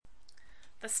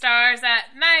The stars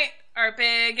at night are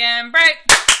big and bright,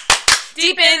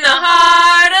 deep in the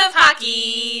heart of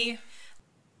hockey.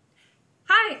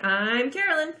 Hi, I'm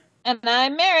Carolyn. And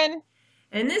I'm Marin.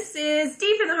 And this is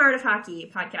Deep in the Heart of Hockey, a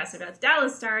podcast about the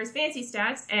Dallas Stars, fancy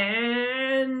stats,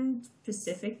 and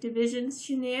Pacific Division's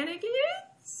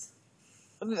shenanigans.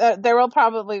 There will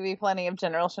probably be plenty of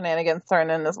general shenanigans thrown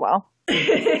in as well.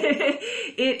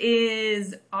 It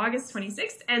is August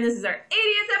 26th, and this is our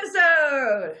 80th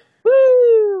episode!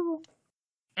 Woo!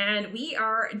 And we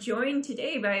are joined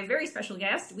today by a very special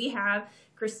guest. We have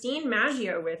Christine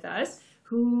Maggio with us,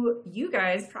 who you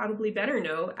guys probably better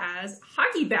know as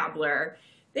Hockey Babbler.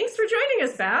 Thanks for joining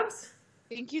us, Babs.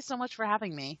 Thank you so much for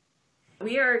having me.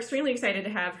 We are extremely excited to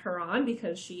have her on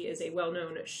because she is a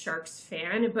well-known Sharks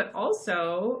fan, but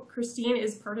also Christine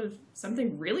is part of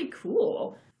something really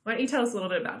cool. Why don't you tell us a little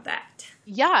bit about that?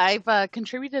 Yeah, I've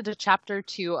contributed a chapter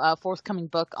to a forthcoming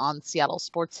book on Seattle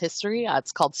sports history.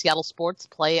 It's called Seattle Sports,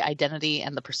 Play, Identity,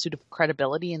 and the Pursuit of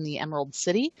Credibility in the Emerald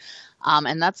City.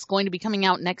 And that's going to be coming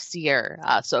out next year.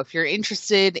 So if you're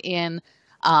interested in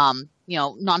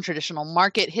non-traditional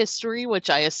market history, which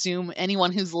I assume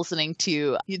anyone who's listening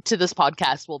to this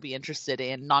podcast will be interested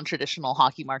in non-traditional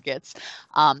hockey markets.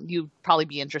 You'd probably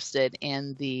be interested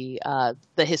in the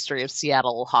history of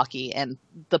Seattle hockey and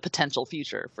the potential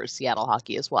future for Seattle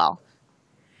hockey as well.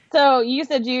 So you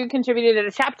said you contributed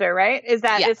a chapter, right?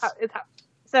 Yes.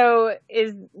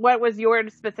 What was your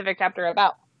specific chapter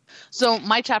about? So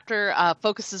my chapter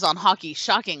focuses on hockey,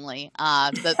 shockingly.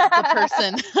 The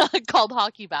person called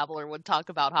Hockey Babbler would talk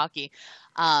about hockey.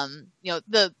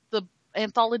 The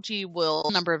anthology will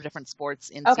a number of different sports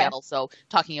in Seattle. So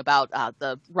talking about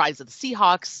the rise of the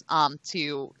Seahawks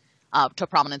to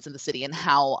prominence in the city and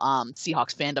how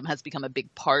Seahawks fandom has become a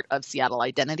big part of Seattle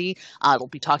identity. It'll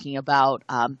be talking about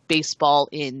baseball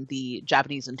in the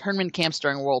Japanese internment camps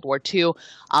during World War II.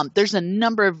 There's a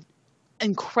number of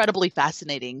incredibly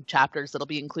fascinating chapters that'll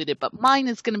be included, but mine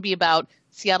is going to be about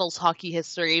Seattle's hockey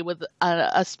history with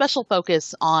a special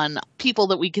focus on people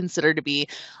that we consider to be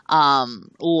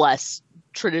less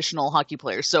traditional hockey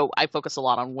players. So I focus a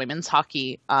lot on women's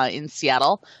hockey in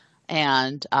Seattle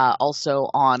and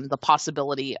also on the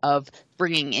possibility of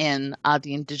bringing in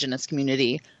the Indigenous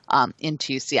community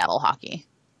into Seattle hockey.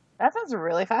 That sounds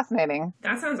really fascinating.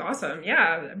 That sounds awesome.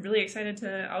 Yeah, I'm really excited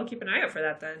I'll keep an eye out for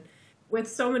that then. With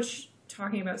so much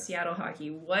talking about Seattle hockey,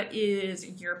 what is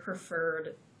your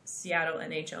preferred Seattle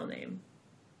NHL name?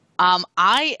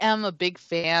 I am a big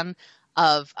fan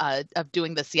of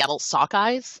doing the Seattle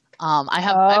Sockeyes. I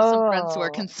have some friends who are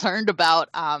concerned about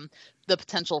the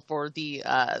potential for the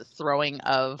throwing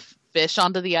of fish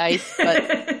onto the ice, but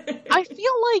I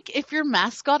feel like if your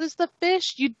mascot is the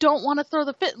fish, you don't want to throw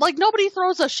the fish. Like, nobody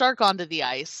throws a shark onto the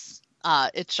ice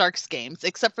at Sharks games,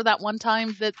 except for that one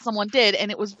time that someone did, and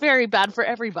it was very bad for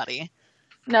everybody.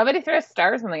 Nobody throws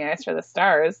stars on the ice for the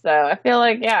Stars, so I feel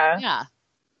like, yeah.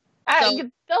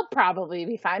 They'll probably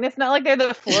be fine. It's not like they're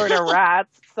the Florida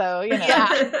Rats, so,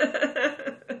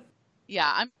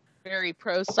 Yeah, I'm very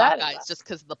pro Sockeyes just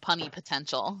because of the punny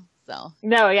potential. So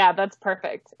no, yeah, that's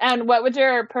perfect. And what would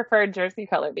your preferred jersey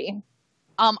color be?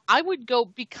 I would go,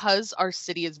 because our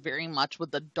city is very much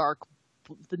with the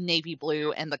navy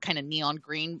blue and the kind of neon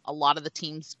green. A lot of the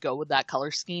teams go with that color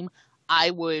scheme.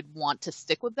 I would want to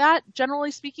stick with that,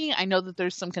 generally speaking. I know that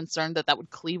there's some concern that would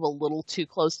cleave a little too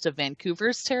close to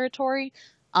Vancouver's territory.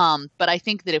 But I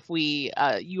think that if we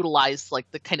utilize like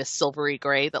the kind of silvery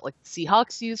gray that like the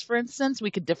Seahawks use, for instance,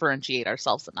 we could differentiate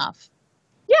ourselves enough.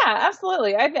 Yeah,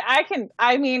 absolutely.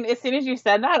 I mean, as soon as you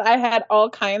said that, I had all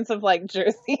kinds of like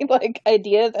jersey like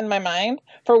ideas in my mind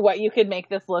for what you could make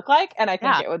this look like, and I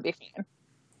think it would be fun.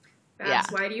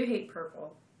 Babs, why do you hate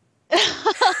purple?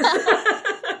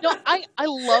 No, I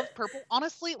love purple.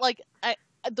 Honestly, like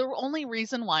the only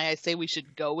reason why I say we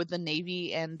should go with the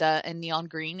navy and neon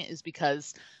green is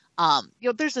because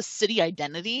there's a city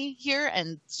identity here,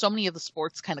 and so many of the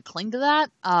sports kind of cling to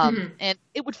that. And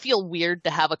it would feel weird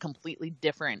to have a completely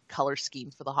different color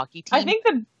scheme for the hockey team. I think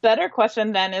the better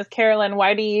question then is, Carolyn,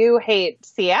 why do you hate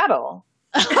Seattle?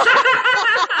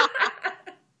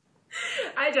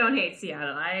 I don't hate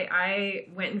Seattle. I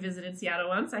went and visited Seattle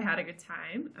once. I had a good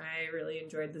time. I really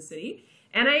enjoyed the city.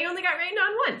 And I only got rained on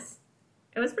once.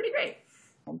 It was pretty great.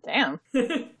 Oh, damn.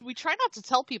 We try not to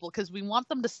tell people because we want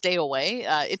them to stay away.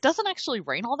 It doesn't actually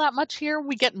rain all that much here.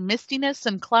 We get mistiness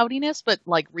and cloudiness, but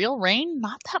like real rain,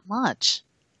 not that much.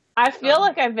 I feel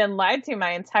like I've been lied to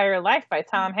my entire life by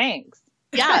Tom Hanks.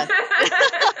 Yeah.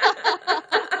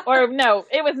 Or no,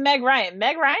 it was Meg Ryan.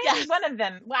 Meg Ryan is one of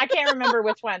them. Well, I can't remember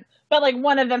which one, but like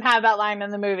one of them had that line in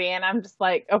the movie, and I'm just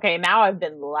like, okay, now I've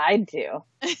been lied to.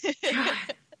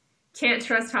 Can't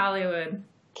trust Hollywood.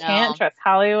 Can't trust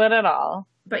Hollywood at all.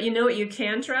 But you know what you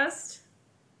can trust?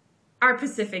 Our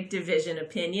Pacific Division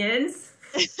opinions.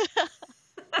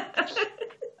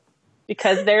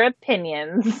 Because they're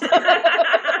opinions.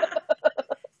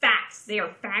 Facts. They are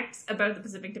facts about the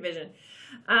Pacific Division.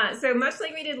 So much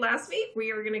like we did last week,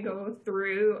 we are going to go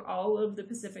through all of the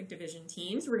Pacific Division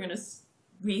teams.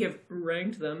 We have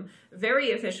ranked them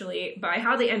very officially by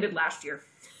how they ended last year.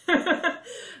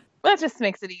 That just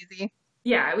makes it easy.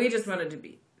 Yeah, we just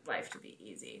wanted life to be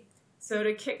easy. So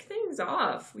to kick things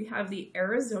off, we have the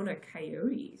Arizona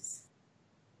Coyotes.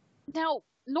 Now,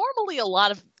 normally a lot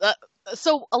of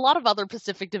other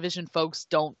Pacific Division folks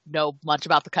don't know much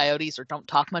about the Coyotes or don't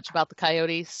talk much about the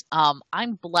Coyotes.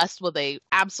 I'm blessed with a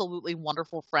absolutely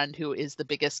wonderful friend who is the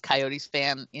biggest Coyotes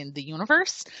fan in the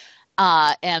universe.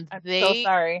 And I'm so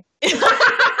sorry.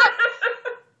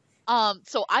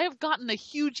 So I have gotten a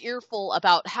huge earful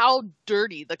about how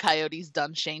dirty the Coyotes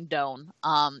done Shane Doan,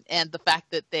 and the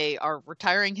fact that they are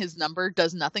retiring his number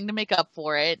does nothing to make up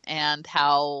for it, and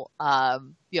how,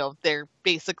 they're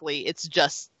basically, it's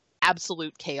just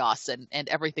absolute chaos and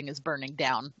everything is burning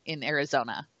down in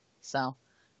Arizona. So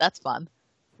that's fun.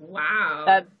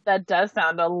 Wow. That does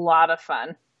sound a lot of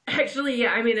fun. Actually,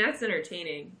 yeah, I mean, that's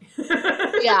entertaining.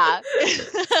 Yeah.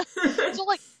 So,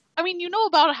 you know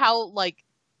about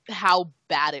how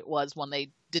bad it was when they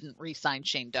didn't re-sign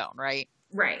Shane Doan, right?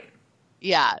 Right.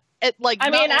 Yeah. I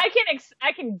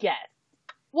can guess.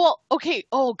 Well, okay.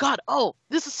 Oh God. Oh,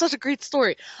 this is such a great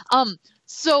story.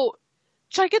 So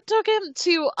Chika took him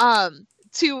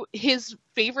to his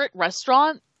favorite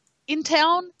restaurant in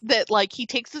town that he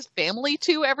takes his family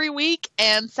to every week,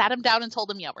 and sat him down and told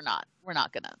him, yeah, we're not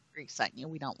gonna re-sign you.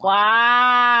 We don't want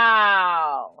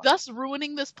Wow. thus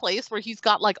ruining this place where he's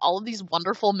got all of these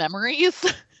wonderful memories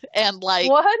and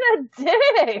what a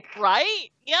dick.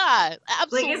 right? Yeah,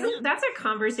 absolutely. That's a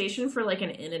conversation for an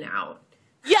In-N-Out.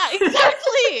 Yeah,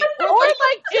 exactly. Or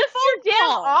just your damn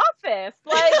office.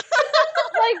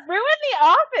 Ruin the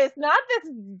office, not this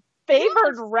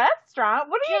favored restaurant.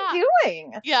 What are you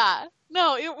doing? Yeah.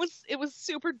 No, it was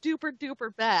super duper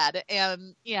duper bad.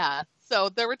 And yeah, so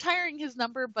they're retiring his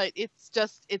number, but it's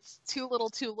too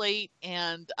little too late,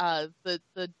 and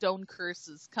the Doan curse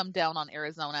has come down on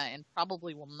Arizona and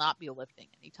probably will not be lifting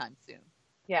anytime soon.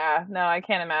 Yeah, no, I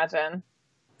can't imagine.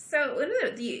 So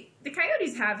the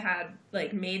Coyotes have had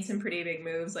made some pretty big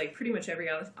moves pretty much every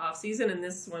offseason, and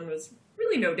this one was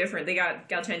really no different. They got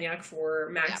Galchenyuk for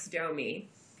Max Domi.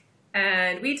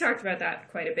 And we talked about that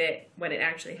quite a bit when it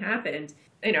actually happened.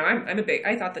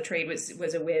 I thought the trade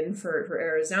was a win for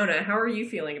Arizona. How are you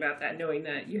feeling about that, knowing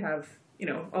that you have,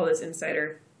 all this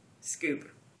insider scoop?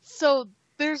 So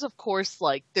there's, of course,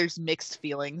 there's mixed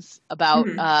feelings about,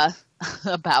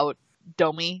 about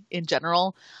Domi in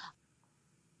general.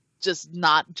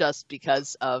 Not just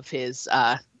because of his,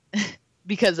 off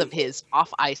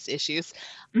ice issues.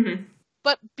 Mm-hmm.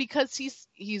 But because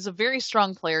he's a very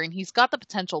strong player and he's got the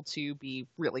potential to be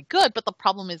really good, but the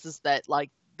problem is that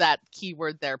that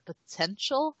keyword there,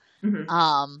 potential.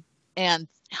 Mm-hmm. And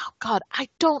oh God, I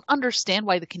don't understand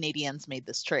why the Canadiens made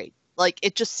this trade.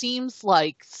 It just seems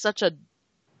like such a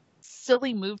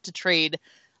silly move to trade,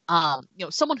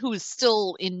 someone who is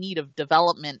still in need of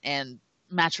development and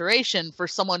maturation for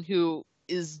someone who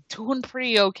is doing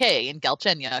pretty okay in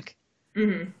Galchenyuk.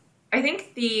 Mm-hmm. I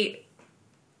think the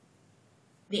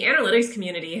analytics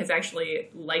community has actually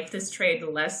liked this trade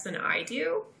less than I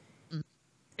do. Mm.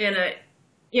 And,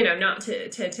 not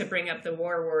to bring up the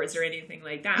wars or anything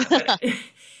like that, but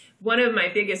one of my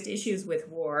biggest issues with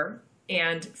war,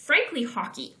 and frankly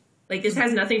hockey, this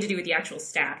has nothing to do with the actual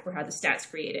stat or how the stat's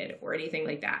created or anything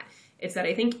like that. It's that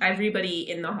I think everybody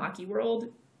in the hockey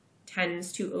world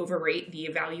tends to overrate the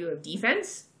value of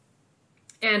defense.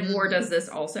 And war does this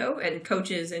also, and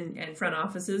coaches and front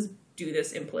offices do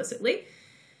this implicitly.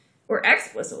 Or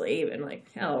explicitly, even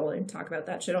hell, and talk about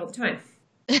that shit all the time.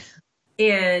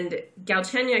 And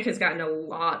Galchenyuk has gotten a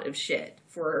lot of shit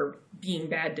for being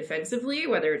bad defensively,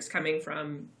 whether it's coming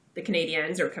from the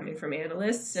Canadiens or coming from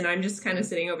analysts. And I'm just kind of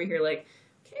sitting over here okay,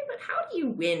 but how do you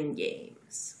win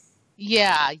games?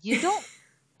 Yeah, you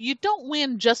don't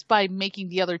win just by making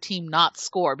the other team not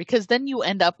score, because then you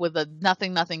end up with a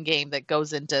 0-0 game that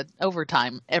goes into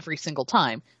overtime every single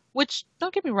time. Which,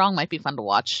 don't get me wrong, might be fun to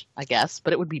watch, I guess,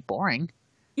 but it would be boring.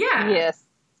 Yeah. Yes.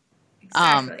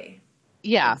 Exactly.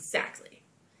 Yeah. Exactly.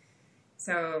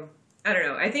 So, I don't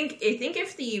know. I think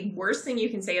if the worst thing you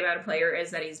can say about a player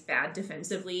is that he's bad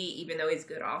defensively, even though he's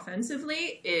good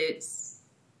offensively,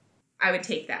 I would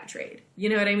take that trade. You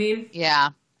know what I mean? Yeah,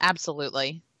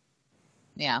 absolutely.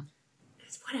 Yeah.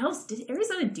 What else? Did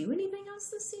Arizona do anything else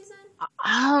this season?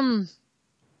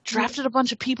 Drafted a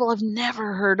bunch of people I've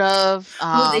never heard of.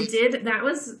 They did.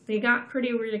 They got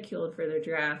pretty ridiculed for their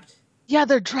draft. Yeah,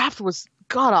 their draft was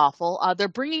god awful. They're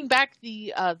bringing back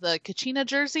the Kachina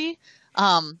jersey.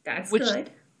 That's which,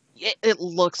 good. It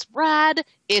looks rad.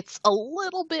 It's a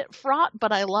little bit fraught,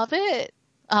 but I love it.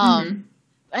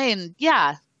 And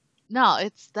yeah, no,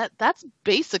 that's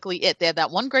basically it. They had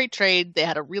that one great trade. They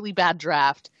had a really bad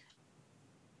draft,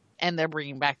 and they're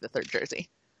bringing back the third jersey.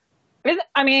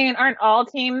 Aren't all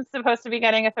teams supposed to be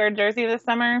getting a third jersey this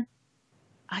summer?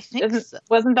 I think so.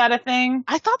 Wasn't that a thing?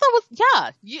 I thought that was, yeah.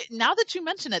 Now that you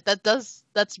mention it, that's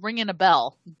ringing a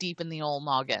bell deep in the old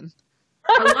noggin.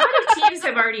 A lot of teams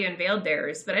have already unveiled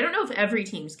theirs, but I don't know if every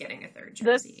team's getting a third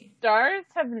jersey.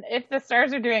 If the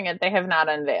Stars are doing it, they have not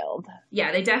unveiled.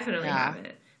 Yeah, they definitely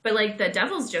haven't. But like the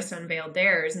Devils just unveiled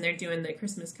theirs, and they're doing the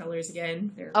Christmas colors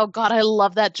again. Oh God, I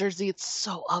love that jersey. It's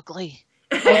so ugly.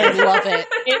 I love it.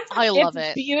 I love it.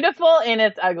 It's beautiful in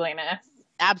its ugliness.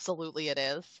 Absolutely, it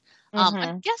is.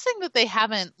 I'm guessing that they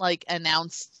haven't like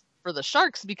announced for the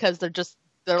Sharks because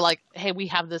they're like, hey, we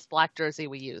have this black jersey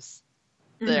we use.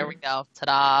 There we go.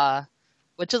 Ta-da.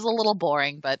 Which is a little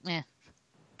boring, but eh.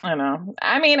 I know.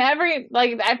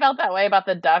 I felt that way about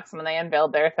the Ducks when they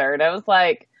unveiled their third. I was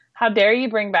like, how dare you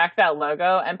bring back that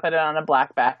logo and put it on a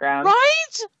black background?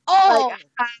 Right? Oh,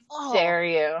 how dare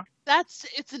you?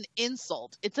 It's an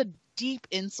insult. It's a deep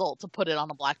insult to put it on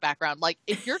a black background. Like,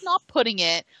 if you're not putting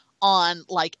it on,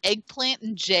 like, eggplant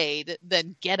and jade,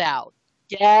 then get out.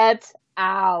 Get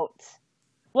out.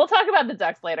 We'll talk about the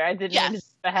Ducks later. I didn't mean to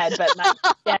skip ahead, but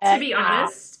to be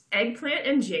honest, eggplant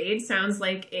and jade sounds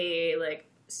like a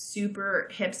super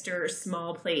hipster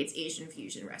small plates Asian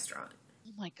fusion restaurant.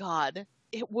 Oh my God,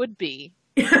 it would be.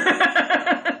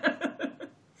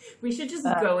 We should just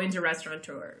go into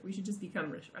restaurateur. We should just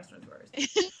become restaurateurs.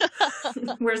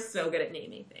 We're so good at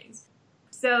naming things.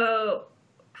 So,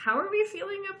 how are we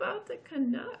feeling about the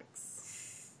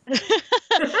Canucks?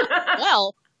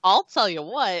 Well, I'll tell you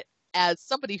what. As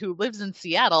somebody who lives in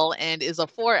Seattle and is a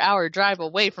 4-hour drive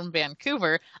away from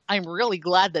Vancouver, I'm really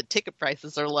glad that ticket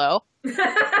prices are low.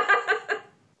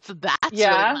 So that's really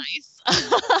nice.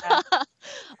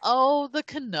 Oh, the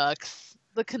Canucks.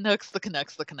 The Canucks.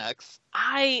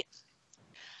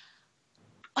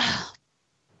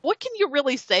 What can you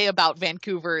really say about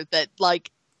Vancouver that,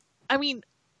 like,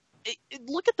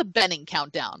 look at the Benning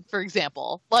countdown, for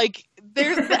example. Like,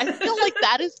 I feel like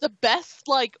that is the best,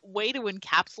 like, way to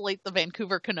encapsulate the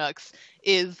Vancouver Canucks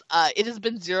is, it has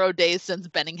been 0 days since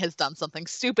Benning has done something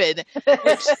stupid,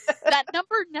 which that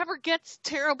number never gets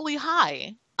terribly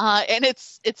high. And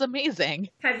it's amazing.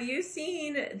 Have you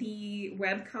seen the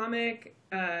webcomic,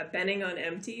 Benning on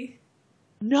Empty?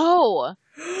 No.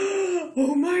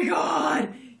 Oh my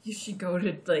God. You should go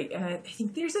to, I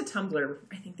think there's a Tumblr.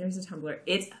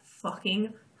 It's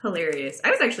fucking hilarious. I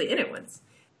was actually in it once.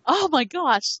 Oh my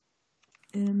gosh.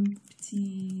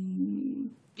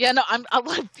 Empty. Yeah, no, I'm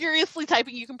furiously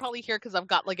typing. You can probably hear because I've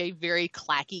got like a very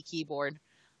clacky keyboard.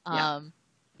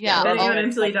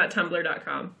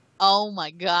 BenningOnEmpty.tumblr.com. Oh my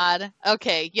God.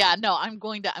 Okay. Yeah, no, I'm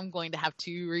going to have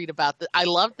to read about this. I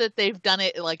love that they've done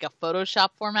it in like a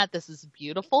Photoshop format. This is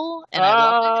beautiful. And I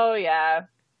love it. Oh yeah.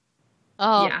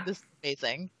 Oh, yeah. This is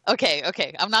amazing. Okay.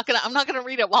 I'm not gonna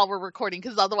read it while we're recording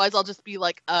because otherwise I'll just be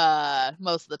like,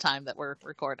 most of the time that we're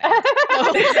recording. And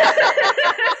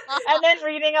then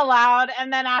reading aloud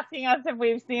and then asking us if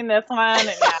we've seen this one.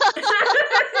 And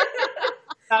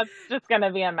that's just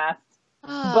gonna be a mess.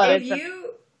 But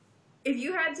if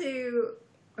you had to,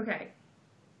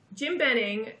 Jim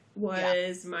Benning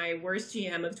was my worst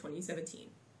GM of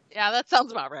 2017. Yeah, that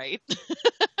sounds about right.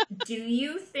 Do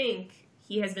you think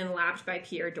he has been lapped by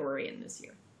Pierre Dorian this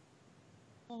year?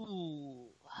 Ooh.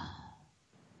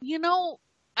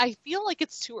 I feel like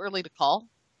it's too early to call.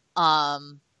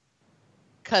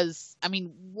 Because,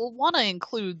 we'll want to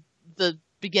include the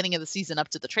beginning of the season up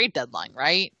to the trade deadline,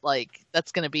 right? Like,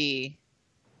 that's going to be...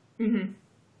 Mm-hmm.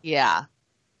 Yeah.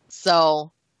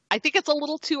 So, I think it's a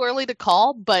little too early to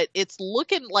call, but it's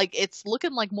looking like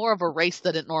more of a race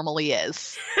than it normally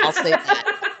is. I'll say that.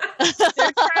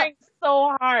 They're trying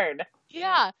so hard.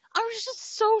 Yeah, I was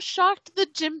just so shocked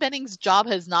that Jim Benning's job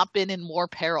has not been in more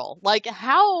peril. Like,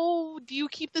 how do you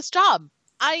keep this job?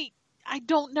 I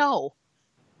don't know.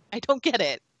 I don't get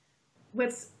it.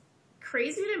 What's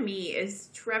crazy to me is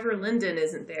Trevor Linden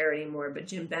isn't there anymore, but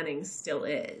Jim Benning still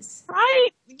is. Right?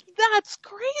 That's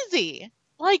crazy.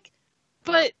 Like,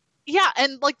 but yeah,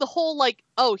 and like the whole like,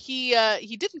 oh, he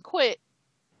didn't quit.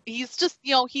 He's just,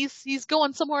 he's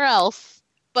going somewhere else.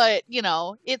 But,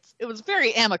 it was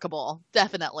very amicable,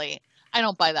 definitely. I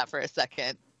don't buy that for a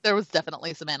second. there was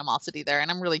definitely some animosity there, and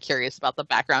I'm really curious about the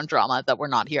background drama that we're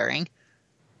not hearing.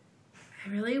 I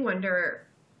really wonder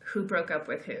who broke up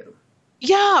with who.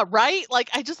 Yeah, right? Like,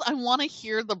 I want to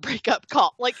hear the breakup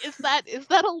call. Like, is that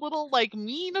a little, like,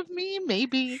 mean of me?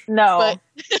 Maybe. No.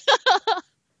 But...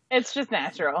 it's just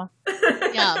natural.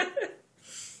 Yeah.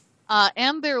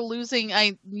 And they're losing,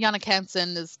 Jannik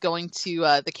Hansen is going to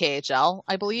the KHL,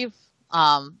 I believe.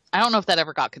 I don't know if that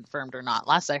ever got confirmed or not.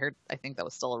 Last I heard, I think that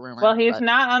was still a rumor. Well, he's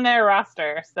not on their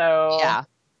roster, so... Yeah.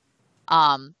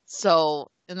 And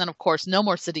then, of course, no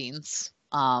more Sedins.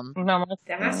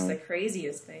 That's the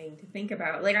craziest thing to think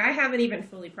about. Like, I haven't even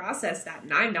fully processed that,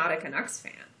 and I'm not a Canucks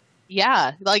fan.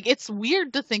 Yeah, like, it's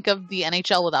weird to think of the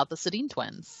NHL without the Sedin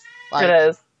twins. Like, it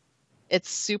is. It's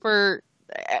super...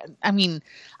 I mean,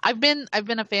 I've been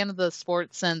a fan of the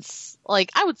sport since,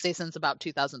 like, I would say since about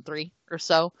 2003 or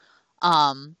so.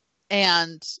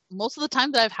 And most of the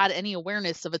time that I've had any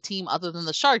awareness of a team other than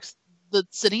the Sharks, the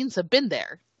Sedins have been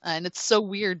there. And it's so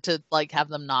weird to, like, have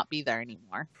them not be there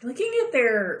anymore. Looking at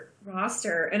their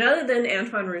roster, and other than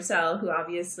Antoine Roussel, who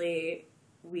obviously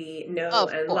we know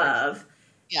and love.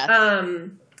 Yes.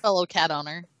 Fellow cat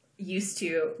owner. Used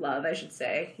to love, I should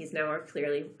say. He's now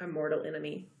clearly a mortal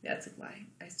enemy. That's a lie.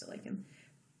 I still like him.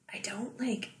 I don't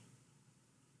like,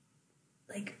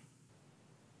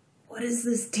 what is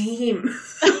this team?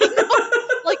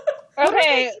 Like, okay. What are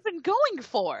they even going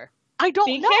for? I don't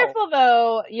know. Be careful,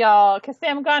 though, y'all, because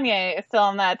Sam Gagner is still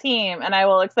on that team, and I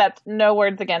will accept no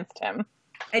words against him.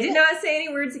 I did not say any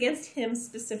words against him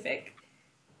specific.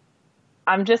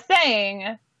 I'm just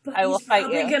saying, but I will fight you.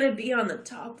 He's probably going to be on the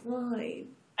top line.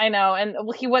 I know, and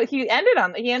he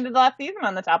ended last season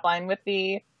on the top line with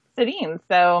the Sedins,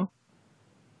 so...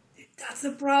 That's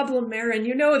a problem, Marin.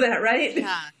 You know that, right?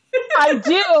 Yeah. I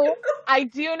do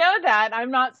know that. I'm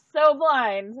not so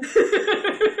blind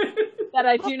that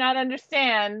I do not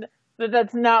understand that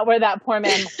that's not where that poor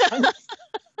man belongs.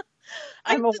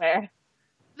 I'm aware.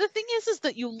 The thing is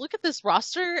that you look at this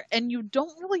roster and you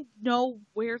don't really know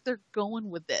where they're going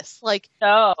with this. Like,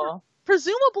 no.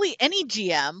 Presumably any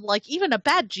GM, like even a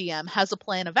bad GM, has a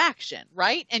plan of action,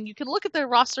 right? And you can look at their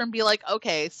roster and be like,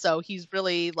 okay, so he's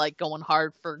really like going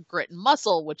hard for grit and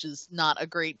muscle, which is not a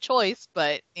great choice,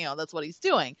 but you know, that's what he's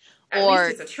doing. At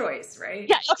least it's a choice, right?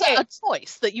 Yeah, it's a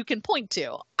choice that you can point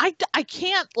to. I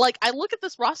can't, like, I look at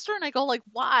this roster and I go like,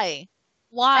 why?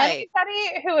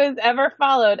 Anybody who has ever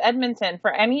followed Edmonton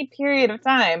for any period of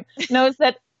time knows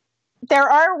that there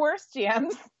are worse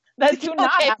GMs that do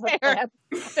not have a plan.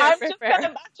 I'm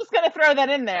just gonna throw that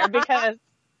in there because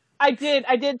I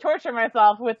did torture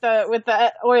myself with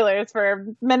the Oilers for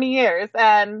many years,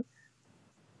 and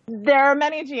there are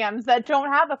many GMs that don't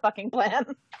have a fucking plan.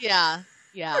 Yeah,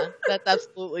 that's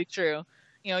absolutely true.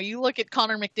 You know, you look at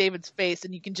Connor McDavid's face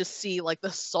and you can just see like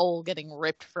the soul getting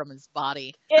ripped from his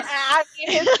body. His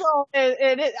soul,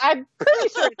 I'm pretty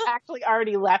sure it's actually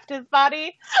already left his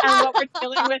body, and what we're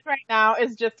dealing with right now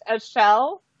is just a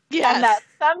shell. Yes. And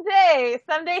that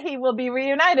someday he will be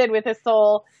reunited with his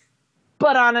soul,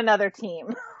 but on another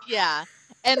team. Yeah.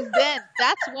 And then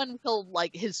that's when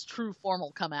his true form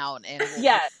will come out and we'll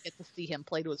get to see him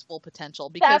play to his full potential.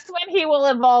 Because that's when he will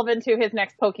evolve into his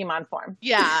next Pokemon form.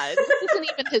 Yeah. This isn't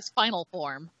even his final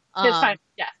form. Yeah.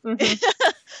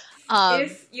 Mm-hmm.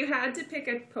 If you had to pick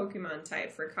a Pokemon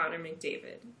type for Connor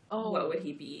McDavid, what would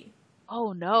he be?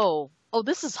 Oh, no. Oh,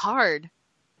 this is hard.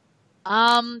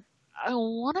 I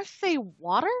want to say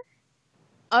water?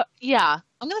 Yeah,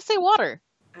 I'm going to say water.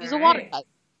 He's a water type.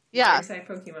 Yeah. Water type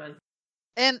Pokemon.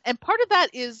 And part of that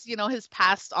is, you know, his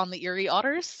past on the Erie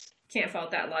Otters. Can't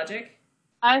fault that logic.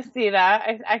 I see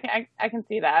that. I can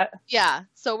see that. Yeah.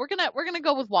 So we're gonna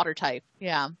go with water type.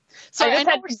 Yeah. So I just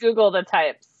had to Google the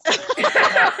types.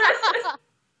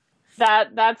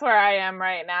 That's where I am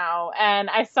right now, and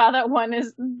I saw that one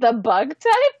is the bug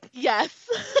type. Yes.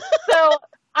 So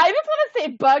I just want to say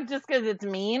bug just because it's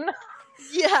mean.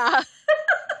 Yeah.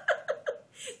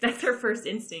 That's her first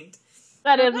instinct.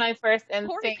 That is my first instinct.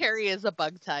 Corey Perry is a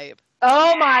bug type.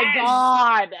 Oh my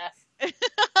god.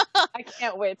 I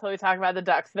can't wait till we talk about the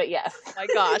Ducks, but yes. Oh my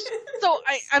gosh. So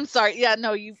I'm sorry. Yeah,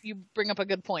 no, you bring up a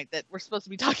good point that we're supposed to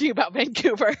be talking about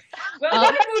Vancouver. Well,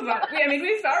 we can move on. I mean,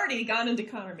 we've already gone into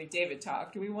Connor McDavid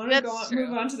talk. Do we want to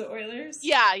move on to the Oilers?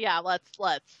 Yeah, let's.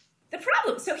 The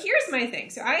problem, so here's my thing.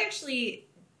 So I actually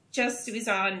just was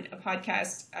on a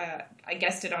podcast, I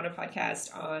guested on a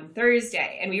podcast on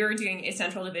Thursday, and we were doing a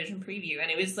Central Division preview, and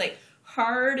it was like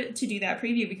hard to do that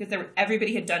preview because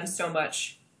everybody had done so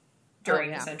much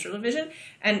during the Central Division,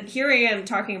 and here I am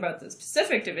talking about the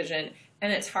Pacific Division,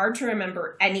 and it's hard to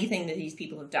remember anything that these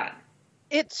people have done.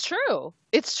 It's true.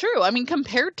 It's true. I mean,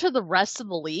 compared to the rest of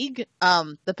the league,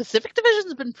 the Pacific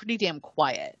Division's been pretty damn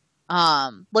quiet.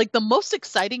 Like the most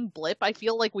exciting blip I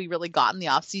feel like we really got in the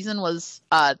offseason was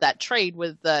that trade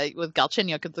with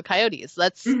Galchenyuk and the Coyotes.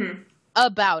 That's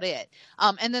about it.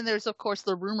 And then there's of course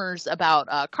the rumors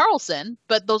about Carlson,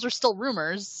 but those are still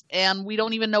rumors, and we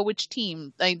don't even know which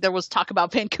team. There was talk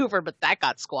about Vancouver, but that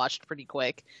got squashed pretty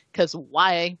quick. Because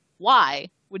why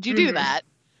would you do that?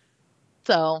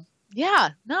 So yeah,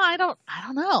 no, I don't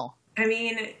know. I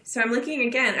mean, so I'm looking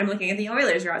at the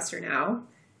Oilers roster now.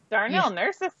 Darnell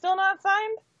Nurse is still not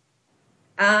signed?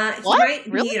 He might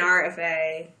be an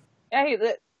RFA. Yeah,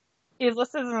 he's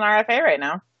listed as an RFA right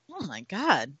now. Oh my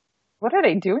god. What are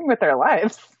they doing with their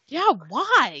lives? Yeah,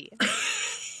 why?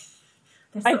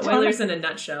 That's the Oilers in a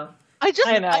nutshell.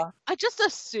 I know. I just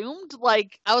assumed,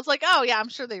 I was like, oh yeah, I'm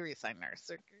sure they re-signed Nurse.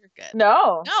 You're good.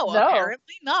 No,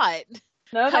 apparently not.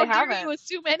 No, How they haven't. dare you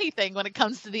assume anything when it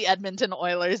comes to the Edmonton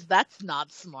Oilers? That's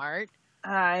not smart.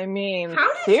 I mean,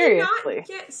 how did seriously. he not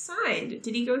get signed?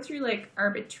 Did he go through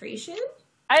arbitration?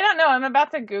 I don't know. I'm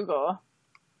about to Google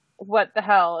what the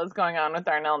hell is going on with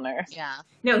Darnell Nurse. Yeah.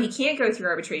 No, he can't go through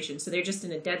arbitration, so they're just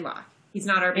in a deadlock. He's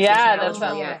not arbitration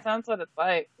eligible yet. That sounds what it's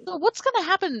like. So what's going to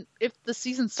happen if the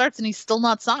season starts and he's still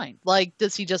not signed?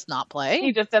 Does he just not play?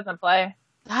 He just doesn't play.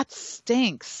 That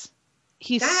stinks.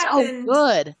 He's happened, so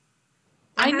good.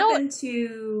 I know it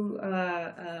to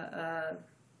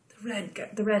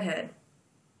the redhead.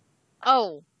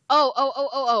 Oh.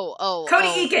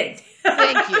 Cody Eakin.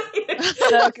 Thank you.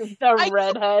 the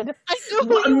redhead. I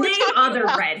knew name other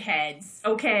redheads,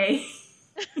 okay?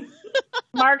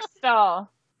 Mark Stahl.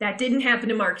 That didn't happen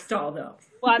to Mark Stahl, though.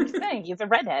 Well, I'm just saying, he's a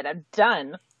redhead. I'm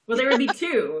done. Well, there would be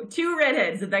two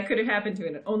redheads that could have happened to,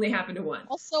 and it only happened to one.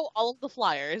 Also, all of the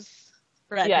Flyers.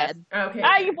 Redhead. Yes. Okay.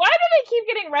 Why do they keep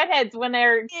getting redheads when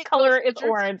their color is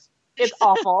orange? It's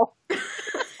awful.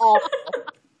 Awful.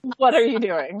 What are you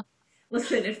doing?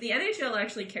 Listen, if the NHL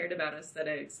actually cared about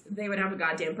aesthetics, they would have a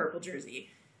goddamn purple jersey.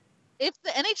 If the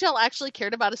NHL actually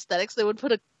cared about aesthetics, they would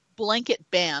put a blanket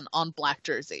ban on black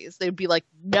jerseys. They'd be like,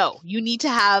 no, you need to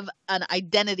have an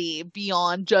identity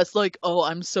beyond just oh,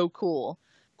 I'm so cool.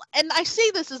 And I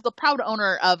say this as the proud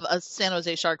owner of a San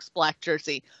Jose Sharks black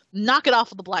jersey. Knock it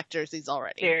off of the black jerseys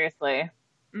already. Seriously.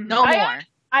 No more.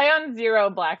 I own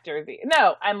 0 black jersey.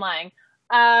 No, I'm lying.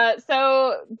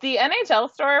 So the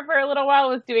NHL store for a little while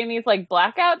was doing these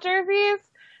blackout jerseys.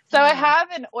 So I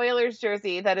have an Oilers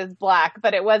jersey that is black,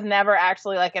 but it was never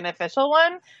actually an official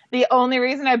one. The only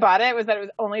reason I bought it was that it was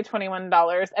only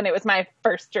 $21 and it was my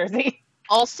first jersey.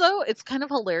 Also, it's kind of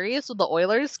hilarious with the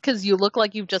Oilers because you look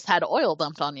like you've just had oil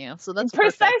dumped on you. So that's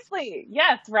precisely.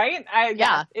 Yes, right?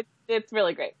 Yeah. It's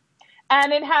really great.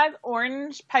 And it has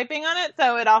orange piping on it,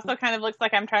 so it also kind of looks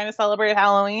like I'm trying to celebrate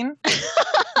Halloween.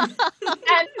 And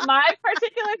my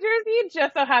particular jersey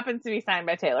just so happens to be signed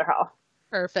by Taylor Hall.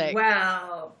 Perfect.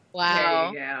 Wow.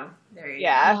 There you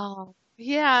go. Go.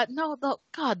 Yeah. No,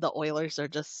 the Oilers are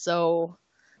just so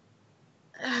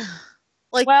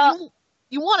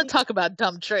you want to talk about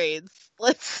dumb trades.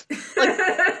 Let's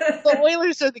the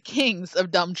Oilers are the kings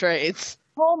of dumb trades.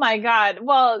 Oh my god.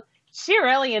 Well,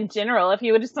 Chiarelli in general, if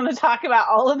you would just want to talk about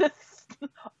all of the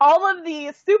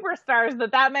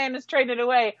superstars that man has traded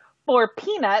away for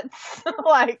peanuts,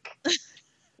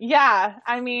 yeah,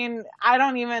 I mean, I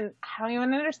don't even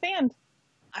understand.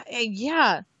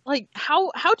 Yeah.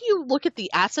 How do you look at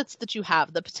the assets that you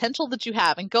have, the potential that you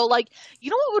have, and go you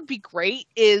know what would be great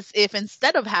is if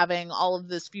instead of having all of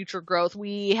this future growth,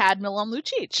 we had Milan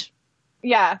Lucic.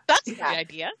 Yeah. That's a good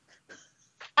idea.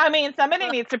 I mean, somebody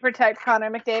needs to protect Connor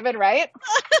McDavid, right?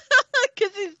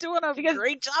 Because he's doing a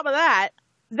great job of that.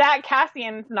 Zach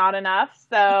Cassian's not enough,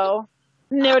 so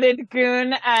noted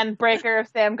goon and breaker of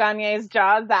Sam Gagner's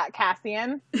jaw, Zach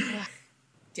Cassian.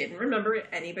 Didn't remember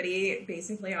anybody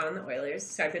basically on the Oilers,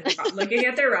 so I've been looking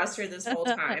at their roster this whole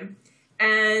time.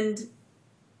 And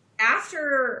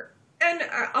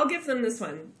I'll give them this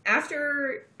one.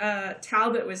 After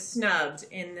Talbot was snubbed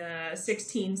in the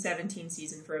 16-17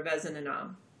 season for a Vezina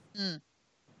nom, and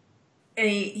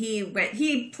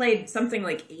he played something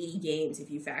like 80 games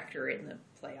if you factor in the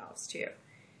playoffs too,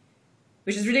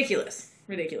 which is ridiculous,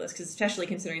 because especially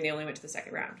considering they only went to the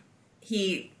second round.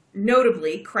 He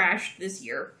notably crashed this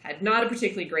year, had not a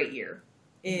particularly great year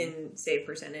in save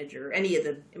percentage or any of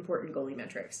the important goalie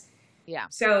metrics. Yeah.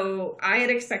 So I had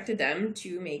expected them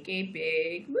to make a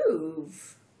big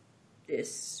move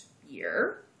this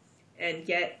year and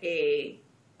get a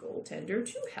goaltender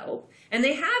to help. And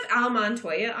they have Al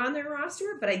Montoya on their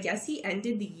roster, but I guess he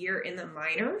ended the year in the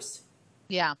minors.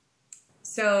 Yeah.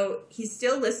 So he's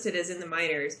still listed as in the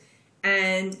minors.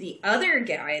 And the other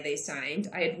guy they signed,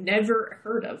 I had never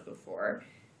heard of before,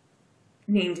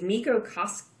 named Mikko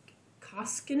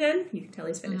Koskinen. You can tell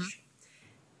he's Finnish.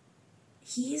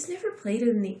 He hasn't played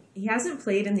in the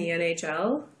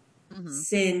NHL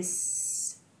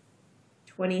since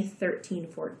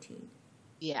 2013-14.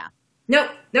 Yeah. Nope,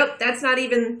 that's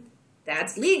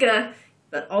Liga,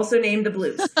 but also named the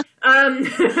Blues.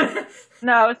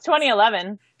 No, it's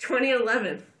 2011.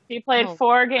 2011. He played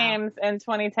 4 games in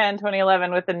 2010,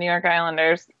 2011 with the New York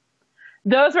Islanders.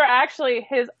 Those were actually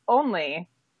his only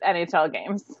NHL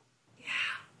games. Yeah.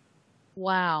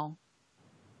 Wow.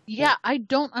 Yeah, I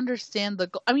don't understand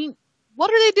I mean,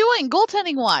 what are they doing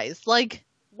goaltending-wise? Like,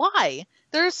 why?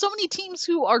 There are so many teams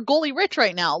who are goalie-rich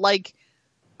right now. Like,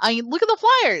 I mean, look at the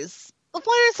Flyers. The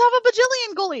Flyers have a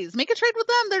bajillion goalies. Make a trade with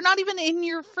them. They're not even in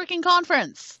your freaking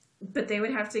conference. But they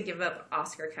would have to give up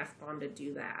Oscar Kefbom to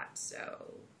do that,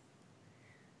 so...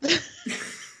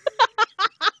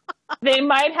 They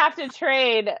might have to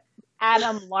trade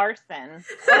Adam Larson,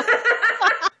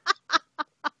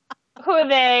 who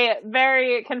they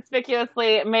very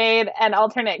conspicuously made an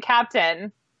alternate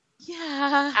captain.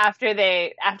 Yeah. After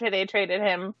they traded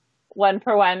him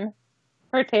 1-for-1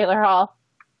 for Taylor Hall.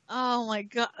 Oh my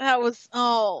god, that was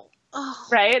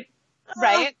right.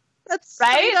 That's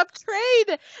right? straight up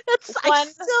trade.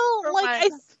 I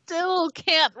still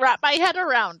can't wrap my head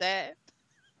around it.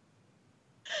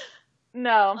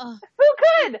 No. Who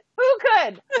could? Who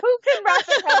can wrap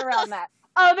their head around that?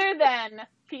 Other than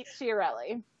Pete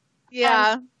Chiarelli.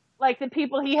 Yeah. Like the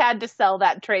people he had to sell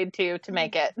that trade to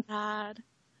make it. God.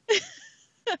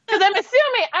 Because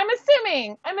I'm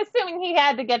assuming he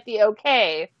had to get the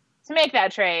okay to make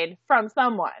that trade from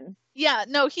someone. Yeah,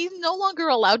 no, he's no longer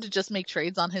allowed to just make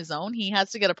trades on his own. He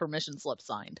has to get a permission slip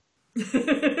signed.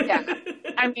 Yeah.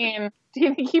 I mean, do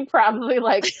you think he probably,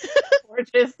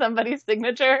 forges somebody's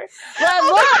signature? But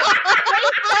look, they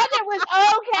said it was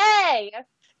okay.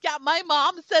 Yeah, my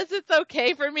mom says it's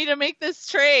okay for me to make this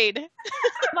trade.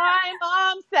 My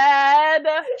mom said,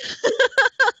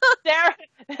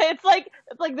 it's like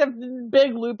the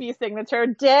big loopy signature,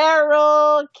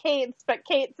 Daryl Cates, but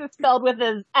Cates is spelled with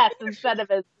his S instead of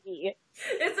his E.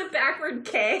 It's a backward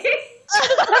K.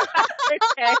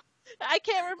 Okay. I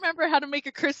can't remember how to make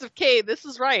a cursive K. This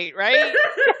is right?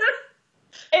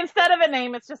 Instead of a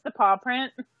name, it's just a paw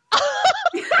print.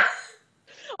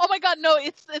 Oh my god, no,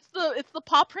 it's the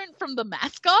paw print from the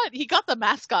mascot. He got the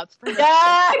mascot's print.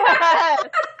 Yes!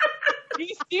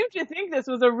 He seemed to think this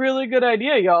was a really good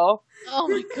idea, y'all. Oh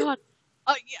my god.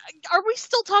 Are we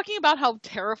still talking about how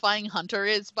terrifying Hunter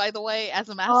is, by the way, as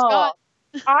a mascot?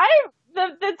 The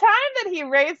time that he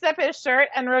raised up his shirt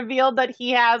and revealed that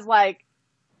he has like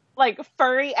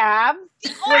furry abs.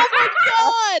 Oh my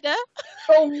god!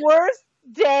 The worst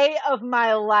day of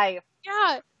my life.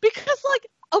 Yeah, because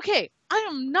okay, I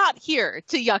am not here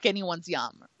to yuck anyone's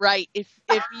yum, right? If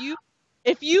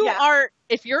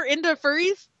you're into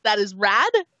furries, that is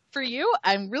rad for you.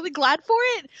 I'm really glad for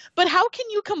it. But how can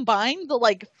you combine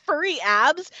the furry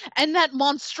abs and that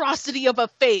monstrosity of a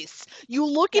face? You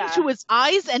look into his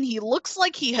eyes and he looks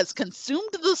like he has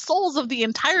consumed the souls of the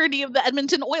entirety of the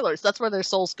Edmonton Oilers. That's where their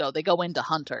souls go. They go into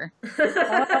Hunter.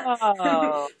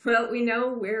 Oh. Well, we know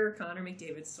where Connor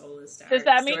McDavid's soul is stored. Does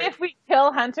that mean if we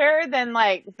kill Hunter, then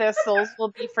the souls will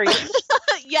be free?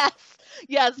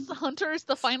 Yes, Hunter's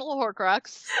the final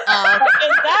Horcrux. In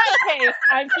that case,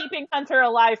 I'm keeping Hunter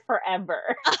alive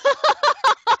forever.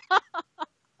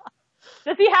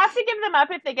 Does he have to give them up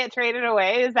if they get traded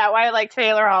away? Is that why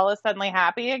Taylor Hall is suddenly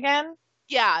happy again?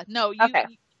 Yeah, no, you Okay.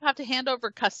 have to hand over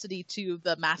custody to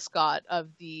the mascot of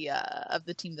the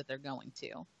team that they're going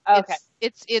to. Okay.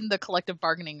 It's in the collective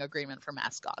bargaining agreement for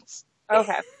mascots.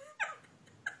 Okay.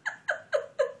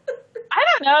 I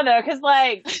don't know though, because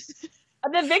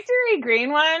the Victory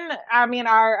Green one, I mean,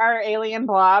 our alien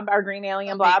blob, our green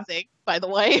alien blob. Amazing, by the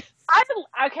way. At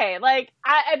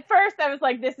first I was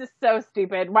like, this is so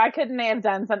stupid. Why couldn't they have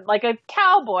done something like a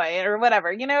cowboy or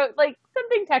whatever,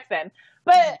 something Texan.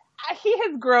 But he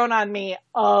has grown on me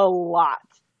a lot.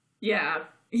 Yeah,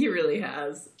 he really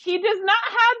has. He does not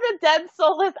have the dead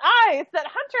soulless eyes that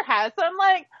Hunter has. So I'm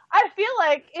like, I feel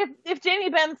like if Jamie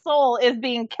Benn's soul is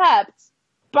being kept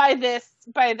by this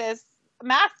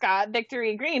mascot,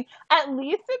 Victory Green, at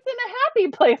least it's in a happy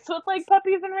place with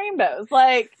puppies and rainbows.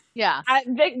 Yeah.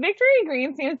 Victory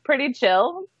Green seems pretty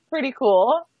chill, pretty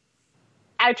cool.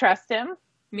 I trust him.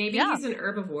 Maybe he's an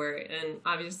herbivore, and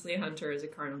obviously Hunter is a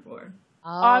carnivore. Oh.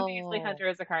 Obviously Hunter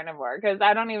is a carnivore, because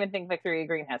I don't even think Victory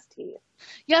Green has teeth.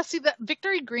 Yeah, see, that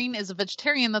Victory Green is a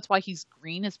vegetarian. That's why he's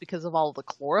green, is because of all the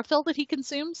chlorophyll that he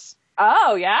consumes.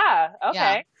 Oh, yeah.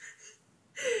 Okay.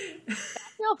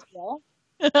 Feels cool.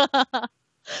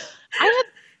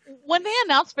 When they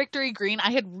announced Victory Green,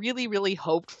 I had really, really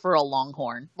hoped for a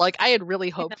Longhorn. Like, I had really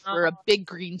hoped for a big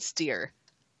green steer.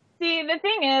 See, the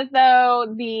thing is,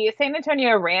 though, the San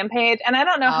Antonio Rampage, and I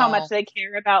don't know how much they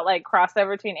care about, like,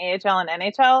 crossover between AHL and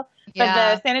NHL, but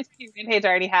the San Antonio Rampage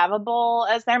already have a bull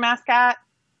as their mascot.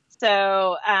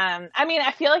 So, I mean,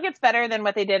 I feel like it's better than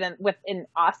what they did in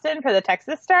Austin for the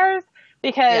Texas Stars,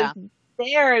 because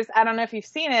theirs, I don't know if you've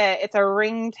seen it, it's a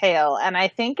ringtail, and I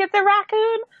think it's a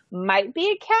raccoon, might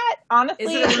be a cat,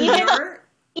 honestly. Is it a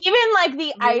even like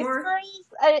the ice girls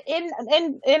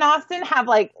in Austin have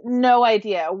like no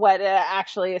idea what it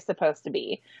actually is supposed to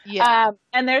be. Yeah.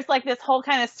 And there's like this whole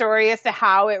kind of story as to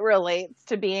how it relates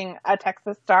to being a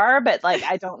Texas Star, but like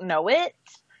I don't know it.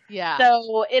 Yeah.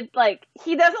 So it's like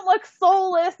he doesn't look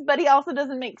soulless, but he also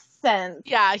doesn't make sense.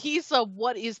 Yeah, he's a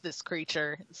what is this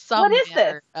creature? What is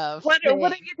this? What are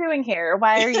you doing here?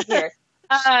 Why are you here?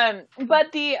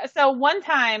 So one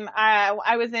time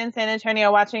I was in San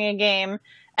Antonio watching a game,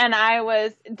 and I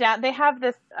was down. They have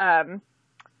this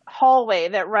hallway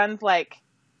that runs like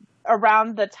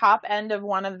around the top end of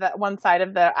one side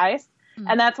of the ice,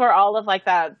 and that's where all of like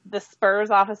the Spurs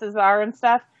offices are and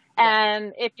stuff. Yeah.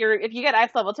 And if you get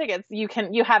ice level tickets,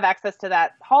 you have access to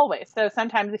that hallway. So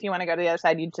sometimes if you want to go to the other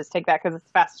side, you just take that because it's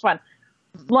the fastest one.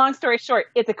 Long story short,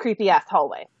 it's a creepy ass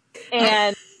hallway,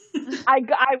 and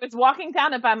I was walking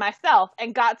down it by myself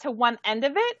and got to one end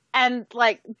of it, and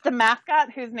like the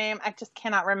mascot, whose name I just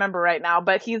cannot remember right now,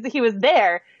 but he was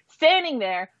there, standing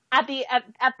there at the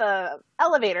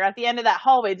elevator at the end of that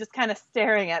hallway, just kind of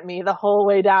staring at me the whole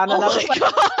way down. And I was like,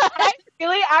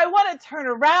 I want to turn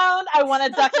around. I want to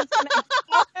duck into the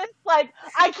office. Like,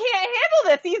 I can't handle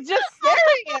this. He's just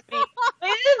staring at me. It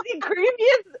is the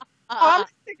creepiest,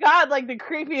 honest to God, like the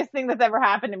creepiest thing that's ever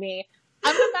happened to me.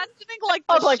 I'm imagining like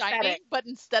The Shining, but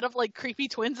instead of like creepy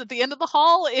twins at the end of the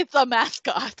hall, it's a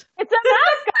mascot. It's a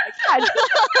mascot.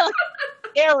 God,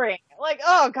 staring. Like,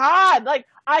 oh God, like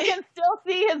I can still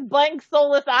see his blank,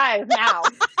 soulless eyes now.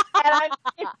 And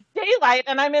it's daylight,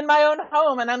 and I'm in my own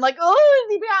home, and I'm like, oh,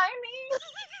 is he behind me?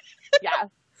 Yeah.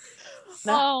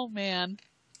 No. Oh man.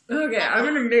 Okay, I'm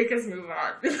gonna make us move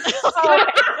on. Okay.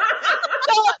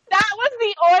 So that was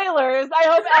the Oilers. I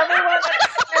hope everyone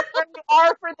is where you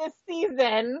are for this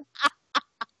season.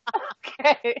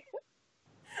 Okay.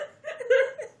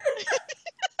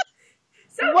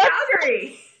 So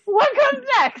Calgary. What comes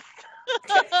next?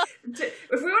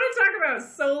 If we want to talk about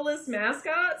soulless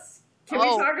mascots, can we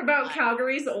talk about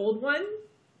Calgary's old one?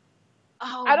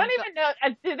 Oh, I don't even know.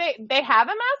 Do they have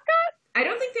a mascot? I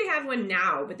don't think they have one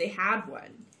now, but they had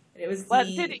one. And it was what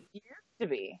did it used to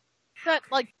be? That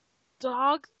like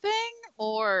dog thing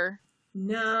or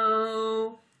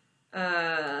no?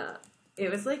 It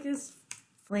was like this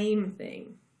flame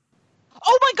thing.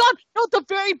 Oh my God! No, the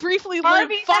very briefly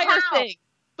lived fire thing.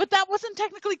 But that wasn't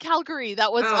technically Calgary.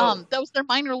 That was that was their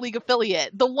minor league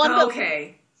affiliate. The one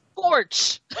that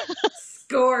Scorch.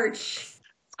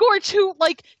 Scorch, who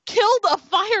like killed a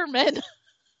fireman and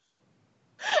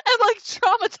like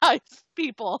traumatized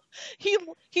people. He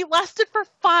lasted for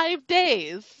 5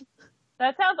 days.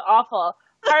 That sounds awful.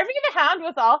 Harvey the Hound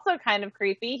was also kind of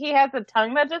creepy. He has a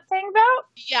tongue that just hangs out.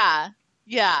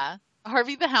 Yeah.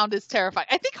 Harvey the Hound is terrifying.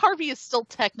 I think Harvey is still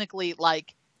technically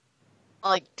like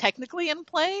technically in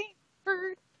play for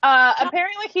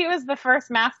apparently he was the first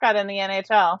mascot in the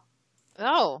NHL.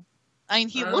 Oh. I mean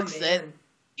he looks it.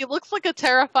 He looks like a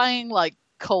terrifying like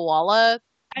koala.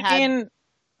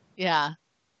 Yeah.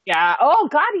 Yeah. Oh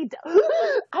God, he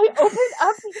I opened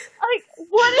up like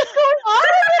what is going on?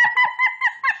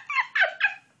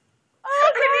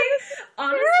 Oh God.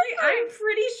 Honestly, I'm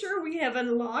pretty sure we have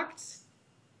unlocked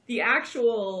the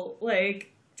actual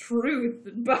like truth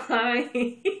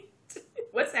behind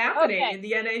what's happening in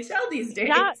the NHL these days.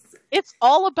 Yeah, it's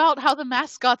all about how the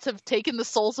mascots have taken the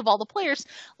souls of all the players.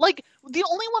 Like, the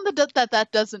only one that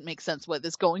doesn't make sense with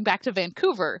is going back to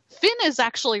Vancouver. Finn is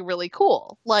actually really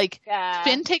cool. Like,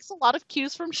 Finn takes a lot of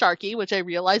cues from Sharky, which I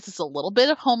realize is a little bit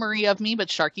of homery of me, but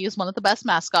Sharky is one of the best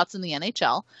mascots in the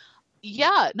NHL.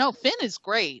 Yeah, no, Finn is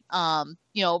great.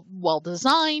 Well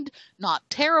designed, not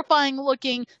terrifying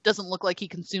looking, doesn't look like he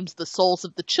consumes the souls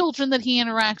of the children that he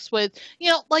interacts with.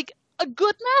 Like a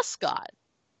good mascot.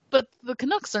 But the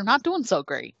Canucks are not doing so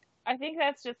great. I think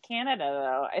that's just Canada,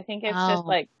 though. I think it's just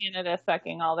like Canada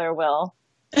sucking all their will.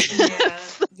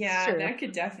 Yeah, that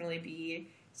could definitely be.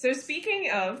 So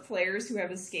speaking of players who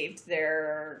have escaped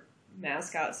their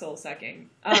mascot soul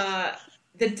sucking,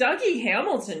 the Dougie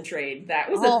Hamilton trade, that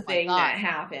was a thing that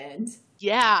happened.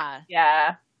 Yeah.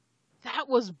 Yeah. That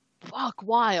was buck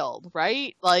wild,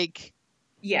 right? Like,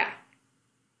 yeah.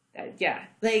 Yeah.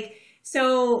 Like,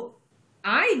 so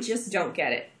I just don't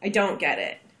get it. I don't get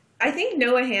it. I think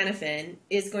Noah Hannafin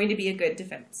is going to be a good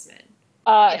defenseman.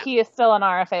 He is still an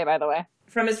RFA, by the way.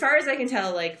 From as far as I can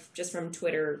tell, like, just from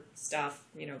Twitter stuff,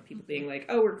 you know, people being like,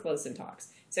 oh, we're close in talks.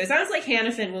 So it sounds like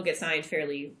Hannafin will get signed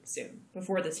fairly soon,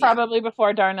 before the season. Probably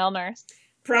before Darnell Nurse.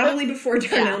 Probably before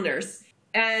Darnell Nurse.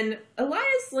 And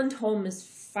Elias Lindholm is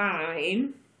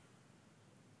fine.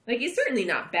 Like, he's certainly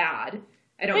not bad.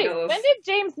 I don't know if... when did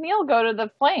James Neal go to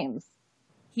the Flames?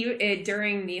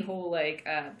 During the whole, like,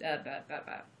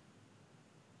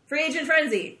 free agent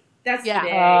frenzy. That's the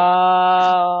day.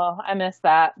 Oh, I missed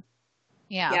that.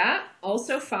 Yeah. Yeah,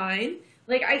 also fine.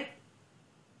 Like,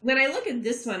 when I look at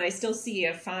this one, I still see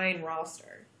a fine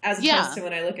roster, as opposed to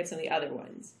when I look at some of the other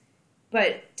ones.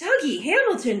 But Dougie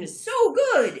Hamilton is so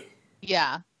good.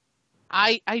 Yeah.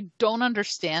 I don't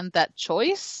understand that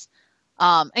choice.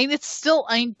 And it's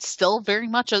still very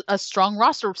much a strong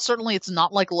roster. Certainly it's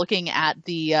not like looking at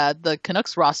the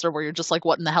Canucks roster where you're just like,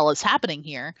 what in the hell is happening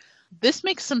here? This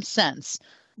makes some sense.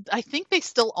 I think they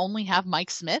still only have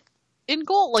Mike Smith in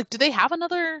goal. Like, do they have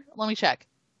another? Let me check.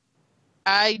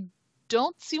 I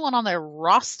don't see one on their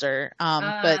roster.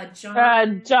 But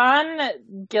John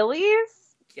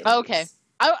Gillies? Okay.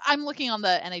 I'm looking on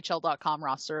the NHL.com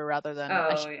roster rather than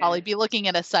I should probably be looking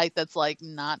at a site that's like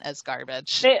not as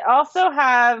garbage. They also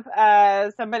have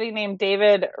somebody named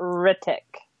David Rittick.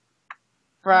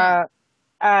 From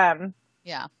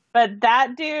yeah. But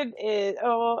that dude is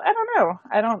I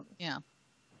don't know.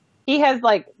 He has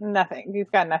like nothing. He's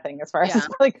got nothing as far as his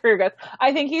play career goes.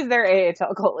 I think he's their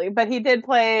AHL goalie, but he did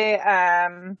play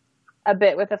a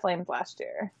bit with the Flames last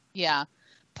year. Yeah.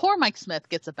 Poor Mike Smith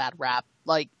gets a bad rap.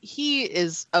 Like, he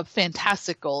is a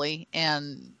fantastic goalie,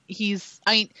 and he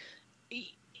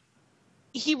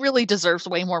really deserves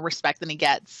way more respect than he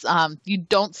gets. You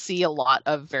don't see a lot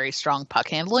of very strong puck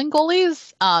handling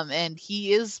goalies, and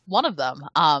he is one of them.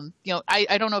 You know,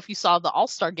 I don't know if you saw the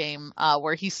All-Star game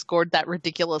where he scored that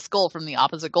ridiculous goal from the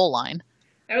opposite goal line.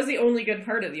 That was the only good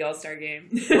part of the All-Star game.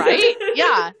 Right?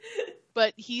 Yeah.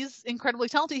 But he's incredibly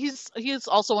talented. He is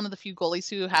also one of the few goalies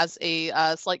who has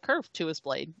a slight curve to his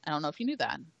blade. I don't know if you knew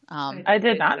that. I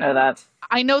did not know that.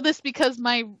 I know this because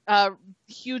my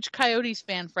huge Coyotes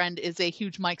fan friend is a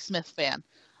huge Mike Smith fan.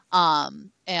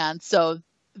 And so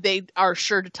they are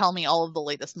sure to tell me all of the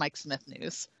latest Mike Smith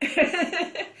news.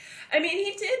 I mean,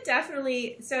 he did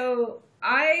definitely. So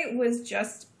I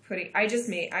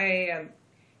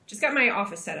just got my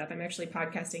office set up. I'm actually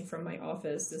podcasting from my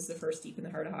office. This is the first Deep in the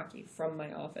Heart of Hockey from my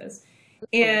office.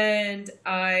 And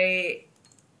I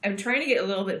am trying to get a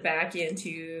little bit back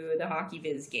into the Hockey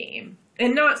Viz game.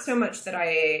 And not so much that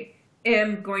I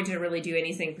am going to really do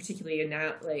anything particularly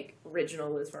like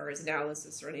original as far as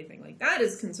analysis or anything like that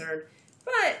is concerned.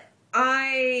 But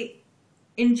I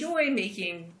enjoy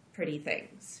making pretty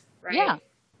things, right? Yeah.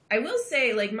 I will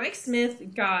say, like, Mike Smith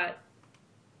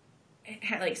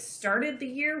had like started the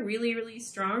year really, really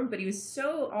strong, but he was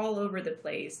so all over the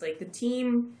place. Like, the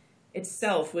team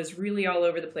itself was really all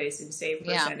over the place in save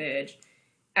percentage,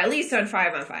 at least on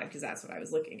 5-on-5, because that's what I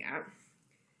was looking at.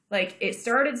 Like, it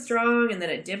started strong, and then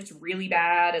it dipped really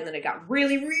bad, and then it got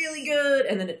really, really good,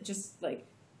 and then it just, like,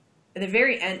 at the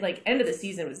very end, like, end of the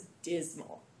season was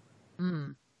dismal.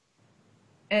 Mm.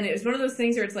 And it was one of those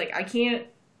things where it's like,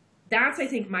 that's, I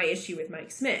think, my issue with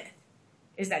Mike Smith,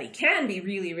 is that he can be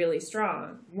really, really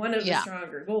strong, one of the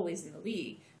stronger goalies in the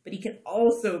league, but he can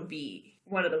also be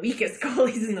one of the weakest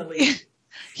goalies in the league.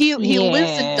 He lives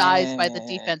and dies by the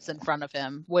defense in front of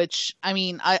him, which, I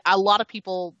mean, a lot of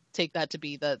people take that to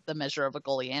be the measure of a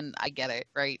goalie, and I get it,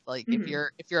 right? Like, if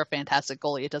you're a fantastic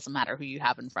goalie, it doesn't matter who you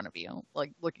have in front of you.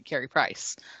 Like, look at Carey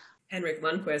Price. Henrik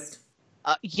Lundqvist.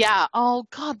 Yeah. Oh,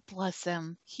 God bless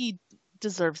him. He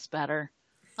deserves better.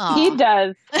 He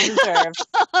does deserve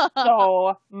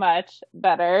so much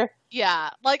better.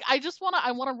 Yeah, like, I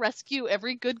want to rescue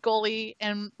every good goalie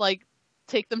and, like,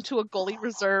 take them to a goalie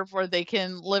reserve where they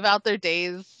can live out their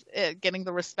days getting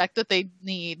the respect that they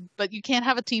need. But you can't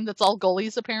have a team that's all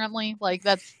goalies, apparently. Like,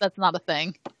 that's not a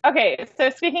thing. Okay,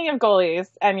 so speaking of goalies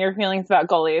and your feelings about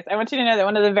goalies, I want you to know that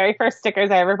one of the very first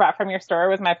stickers I ever bought from your store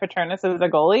was my Patronus as a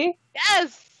goalie.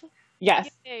 Yes.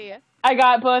 Yay. I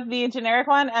got both the generic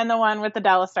one and the one with the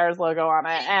Dallas Stars logo on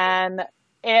it, and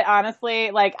it honestly,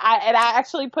 like, I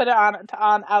actually put it on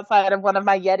outside of one of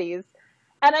my Yetis,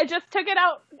 and I just took it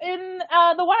out in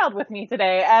the wild with me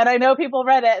today, and I know people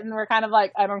read it and were kind of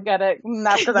like, I don't get it, and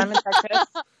that's because I'm in Texas.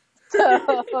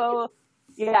 So,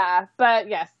 yeah, but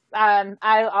yes, I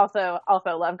also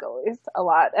love goalies a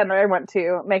lot, and I want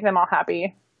to make them all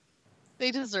happy.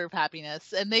 They deserve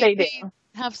happiness, and They do. they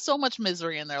have so much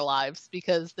misery in their lives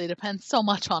because they depend so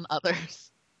much on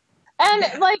others. And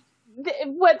like,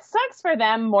 what sucks for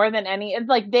them more than any is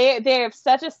like they have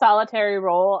such a solitary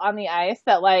role on the ice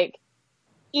that like,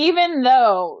 even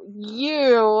though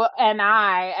you and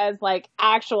I, as like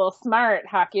actual smart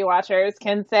hockey watchers,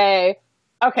 can say,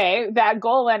 okay, that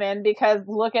goal went in because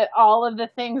look at all of the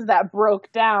things that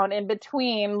broke down in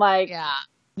between, like Yeah.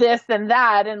 this and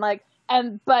that, and like,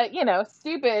 but you know,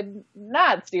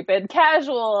 not stupid,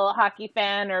 casual hockey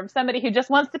fan or somebody who just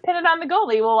wants to pin it on the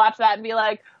goalie will watch that and be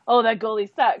like, oh, that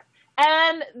goalie sucks.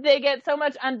 And they get so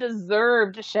much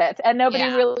undeserved shit, and nobody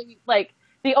really like.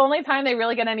 The only time they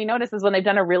really get any notice is when they've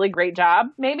done a really great job,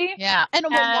 maybe. Yeah. And a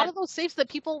lot of those saves that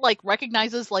people like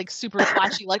recognize as like super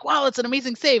flashy, like, wow, it's an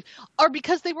amazing save, are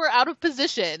because they were out of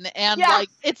position and like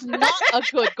it's not a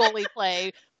good goalie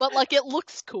play, but like it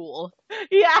looks cool.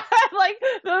 Yeah, like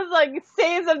those like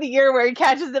saves of the year where he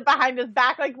catches it behind his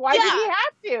back. Like, why did he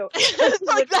have to? It's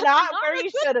like, not where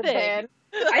he should have been.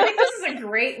 I think this is a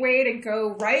great way to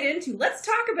go right into, let's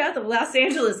talk about the Los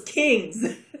Angeles Kings. Do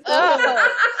we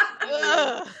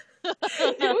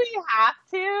have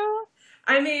to?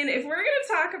 I mean, if we're going to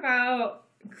talk about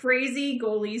crazy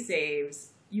goalie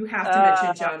saves, you have to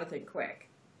mention Jonathan Quick.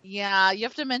 Yeah, you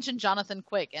have to mention Jonathan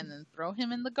Quick and then throw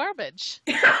him in the garbage.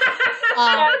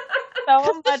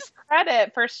 So much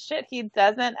credit for shit he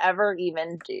doesn't ever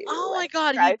even do. Oh my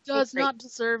god, he does not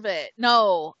deserve it.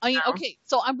 No. I mean, okay,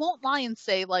 so I won't lie and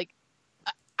say, like,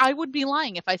 I would be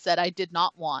lying if I said I did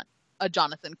not want a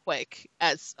Jonathan Quick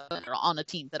as on a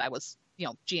team that I was, you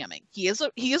know, GMing. He is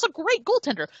a great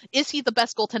goaltender. Is he the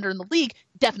best goaltender in the league?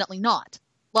 Definitely not.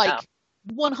 Like,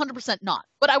 100% not.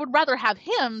 But I would rather have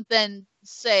him than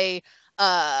say,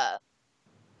 oh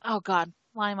god,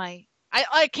 why am I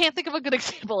can't think of a good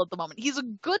example at the moment. He's a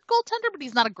good goaltender, but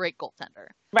he's not a great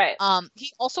goaltender. Right.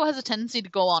 He also has a tendency to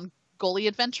go on goalie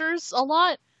adventures a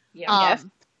lot. Yeah.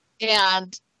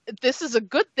 And this is a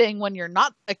good thing when you're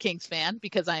not a Kings fan,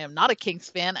 because I am not a Kings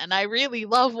fan, and I really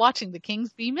love watching the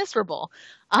Kings be miserable.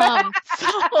 Yeah,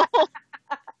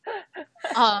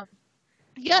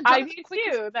 I do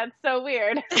too. That's so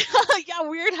weird. Yeah,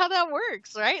 weird how that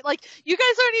works, right? Like, you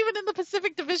guys aren't even in the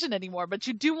Pacific Division anymore, but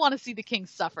you do want to see the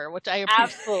Kings suffer, which I appreciate.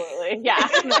 Absolutely, yeah.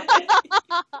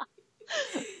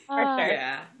 For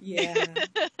sure. Yeah.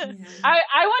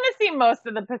 I want to see most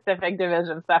of the Pacific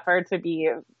Division suffer, to be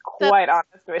quite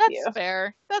honest with you. That's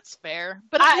fair. That's fair.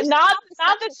 But not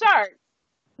the Sharks.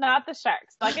 Not the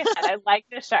Sharks. Like I said, I like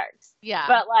the Sharks. Yeah.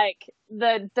 But like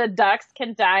the Ducks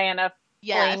can die in a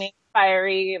flaming,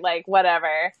 fiery, like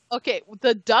whatever. Okay,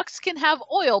 the Ducks can have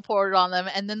oil poured on them,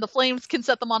 and then the Flames can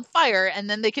set them on fire, and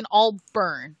then they can all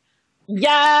burn.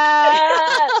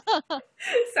 Yeah.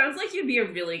 Sounds like you'd be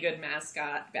a really good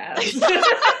mascot, Babs.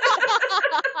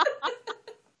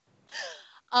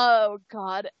 Oh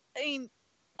god. I mean,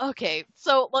 okay,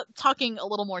 so talking a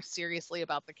little more seriously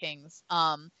about the Kings.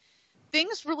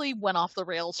 Things really went off the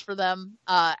rails for them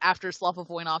after Slava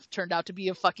Voinov turned out to be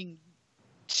a fucking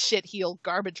shit-heel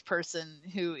garbage person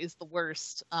who is the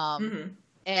worst.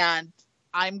 And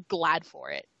I'm glad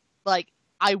for it. Like,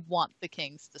 I want the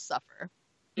Kings to suffer.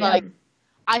 Yeah. Like,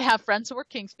 I have friends who are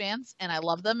Kings fans, and I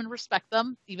love them and respect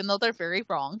them, even though they're very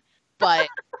wrong. But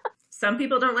some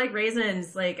people don't like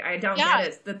raisins. Like, I don't get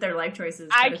it that they're life choices.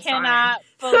 I cannot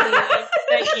believe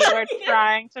that you are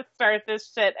trying to start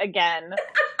this shit again.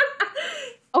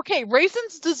 Okay,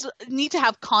 raisins need to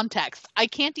have context. I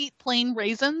can't eat plain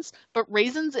raisins, but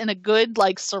raisins in a good,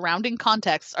 like, surrounding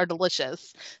context are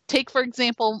delicious. Take, for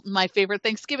example, my favorite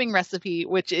Thanksgiving recipe,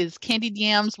 which is candied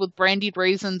yams with brandied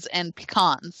raisins and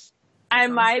pecans. I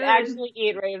might actually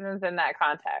eat raisins in that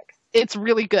context. It's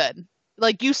really good.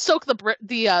 Like, you soak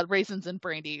the raisins in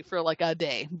brandy for, like, a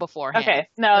day beforehand. Okay,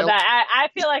 no, I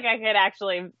feel like I could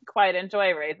actually quite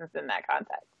enjoy raisins in that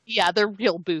context. Yeah, they're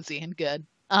real boozy and good.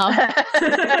 All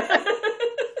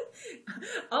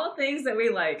things that we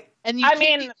like. And you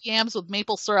can eat yams with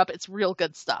maple syrup. It's real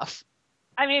good stuff.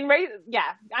 I mean,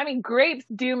 grapes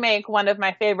do make one of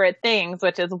my favorite things,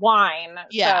 which is wine.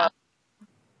 Yeah. So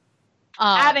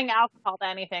adding alcohol to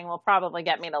anything will probably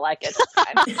get me to like it.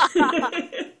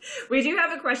 We do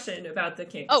have a question about the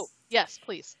Kings. Oh, yes,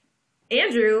 please.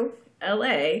 Andrew,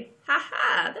 LA,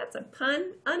 haha, that's a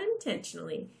pun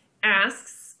unintentionally,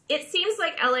 asks, it seems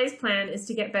like LA's plan is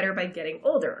to get better by getting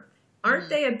older. Aren't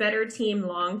they a better team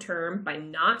long-term by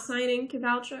not signing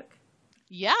Kowalczyk?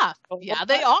 Yeah,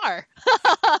 they are.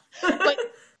 But,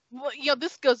 well, you know,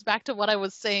 this goes back to what I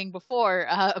was saying before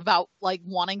about, like,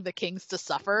 wanting the Kings to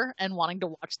suffer and wanting to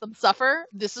watch them suffer.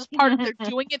 This is part of they're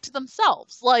doing it to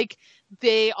themselves. Like,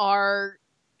 they are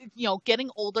getting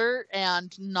older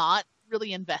and not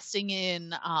really investing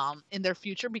in their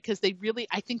future, because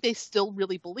I think they still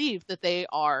really believe that they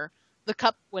are the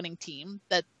cup winning team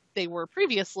that they were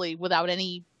previously, without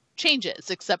any changes,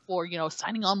 except for,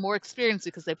 signing on more experience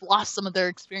because they've lost some of their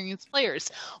experienced players.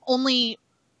 Only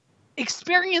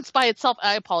experience by itself.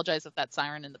 I apologize if that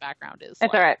siren in the background is.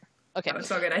 It's all right. Okay. That was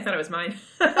so good. I thought it was mine.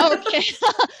 Okay.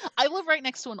 I live right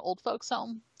next to an old folks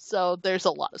home, so there's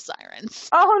a lot of sirens.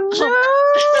 Oh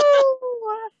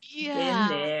no! Yeah.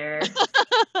 Been there.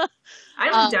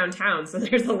 I live downtown, so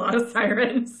there's a lot of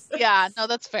sirens. Yeah, no,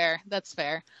 that's fair. That's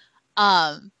fair.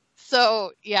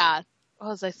 So yeah, what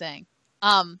was I saying?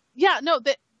 Yeah, no,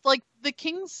 the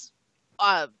Kings,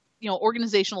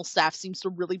 organizational staff seems to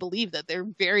really believe that they're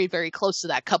very, very close to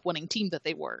that cup-winning team that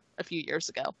they were a few years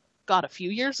ago. God, a few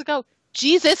years ago?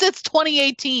 Jesus, it's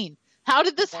 2018. How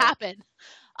did this happen?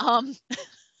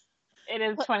 It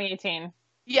is 2018.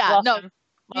 Yeah, Welcome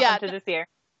to this year.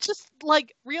 Just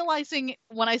realizing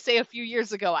when I say a few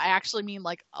years ago, I actually mean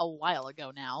a while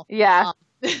ago now. Yeah.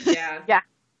 Yeah.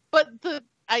 But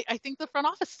I think the front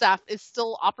office staff is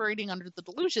still operating under the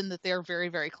delusion that they're very,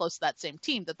 very close to that same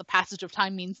team, that the passage of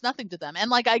time means nothing to them.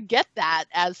 And I get that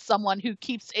as someone who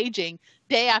keeps aging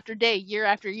day after day, year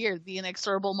after year. The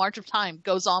inexorable march of time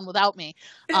goes on without me.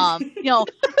 I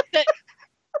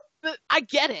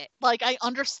get it. I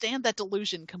understand that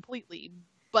delusion completely,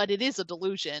 but it is a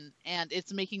delusion, and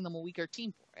it's making them a weaker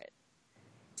team for it.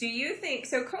 Do you think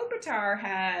so?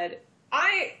 Kopitar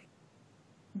I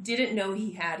didn't know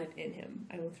he had it in him.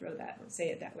 I will say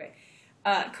it that way.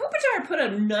 Kopitar put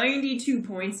up 92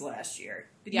 points last year.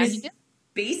 Yeah, he did.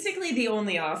 Basically the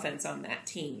only offense on that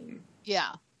team.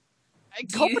 Yeah.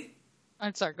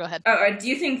 I'm sorry, go ahead. Do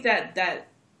you think that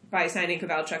by signing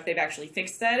Kovalchuk they've actually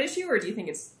fixed that issue, or do you think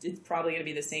it's probably going to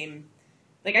be the same?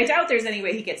 I doubt there's any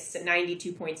way he gets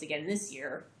 92 points again this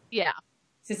year. Yeah.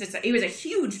 Since it was a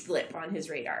huge blip on his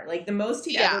radar. The most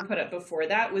he ever put up before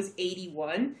that was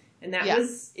 81. And that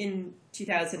was in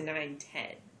 2009-10.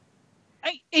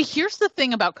 Here's the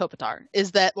thing about Kopitar,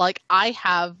 is that, I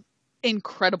have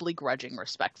incredibly grudging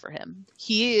respect for him.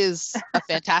 He is a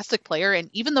fantastic player,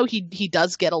 and even though he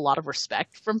does get a lot of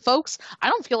respect from folks, I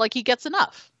don't feel like he gets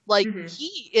enough.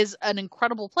 He is an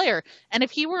incredible player, and if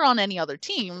he were on any other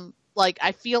team,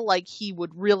 I feel like he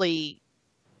would really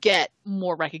get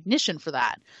more recognition for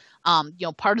that.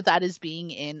 Part of that is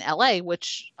being in LA,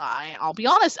 which I'll be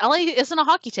honest, LA isn't a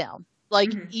hockey town.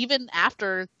 Even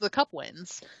after the cup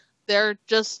wins,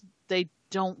 they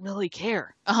don't really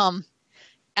care.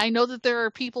 I know that there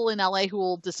are people in LA who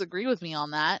will disagree with me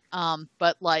on that.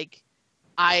 But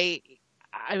I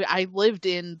lived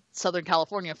in Southern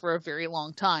California for a very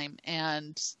long time,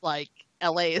 and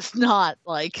LA is not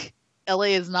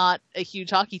a huge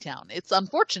hockey town. It's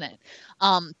unfortunate,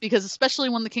 because especially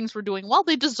when the Kings were doing well,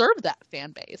 they deserve that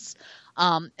fan base,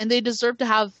 and they deserve to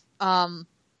have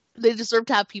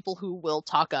people who will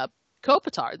talk up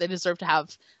Kopitar. They deserve to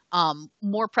have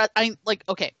more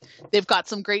they've got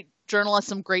some great journalists,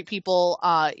 some great people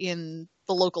in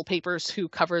the local papers who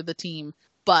cover the team,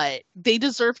 but they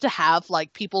deserve to have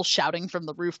people shouting from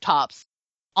the rooftops,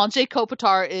 Anze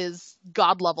Kopitar is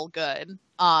god level good.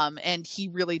 And he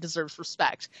really deserves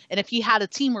respect. And if he had a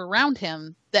team around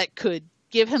him that could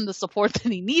give him the support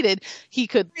that he needed, he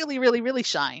could really, really, really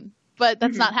shine. But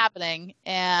that's not happening.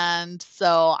 And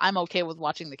so I'm okay with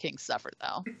watching the Kings suffer,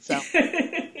 though. So,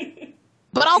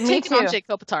 but I'll take Anze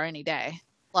Kopitar any day.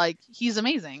 He's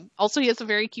amazing. Also, he has a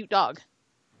very cute dog.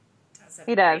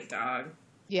 He does. Dog.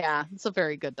 Yeah, it's a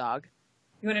very good dog.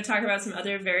 You want to talk about some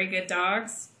other very good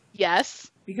dogs? Yes.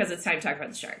 Because it's time to talk about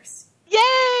the Sharks. Yay!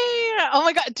 Oh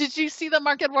my god, did you see that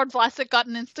Marc-Edouard Vlasic got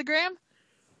an Instagram?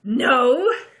 No.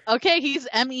 Okay, he's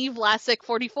ME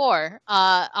Vlasic44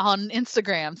 on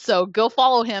Instagram, so go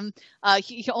follow him.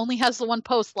 He only has the one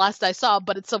post last I saw,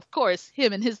 but it's of course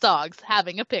him and his dogs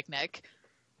having a picnic.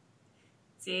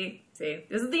 See,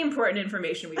 this is the important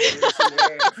information we give to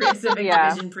your Pacific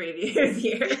Division previews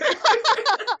here.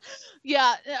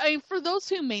 Yeah, for those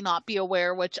who may not be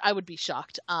aware, which I would be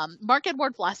shocked,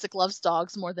 Marc-Edouard Vlasic loves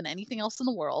dogs more than anything else in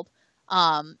the world,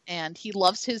 and he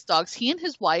loves his dogs. He and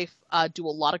his wife do a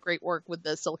lot of great work with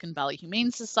the Silicon Valley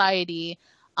Humane Society.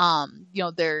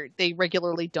 They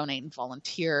regularly donate and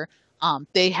volunteer.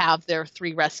 They have their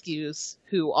 3 rescues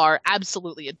who are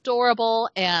absolutely adorable,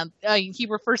 and he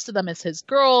refers to them as his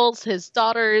girls, his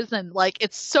daughters, and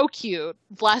it's so cute.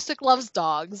 Vlasic loves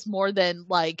dogs more than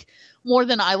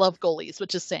I love goalies,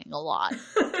 which is saying a lot.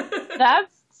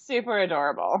 That's super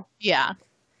adorable. Yeah.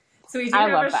 So we do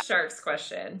have a Sharks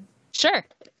question. Sure.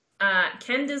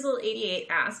 Ken Dizzle88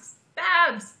 asks,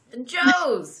 Babs and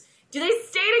Joes, Do they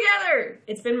stay together?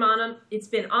 It's been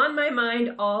on my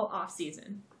mind all off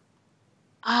season.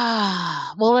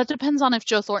 Well, that depends on if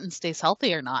Joe Thornton stays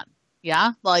healthy or not.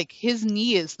 Yeah, like his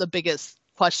knee is the biggest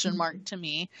question mark to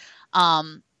me.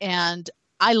 And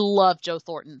I love Joe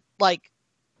Thornton. Like,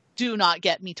 do not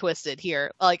get me twisted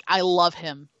here. Like, I love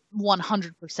him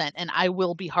 100%, and I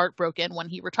will be heartbroken when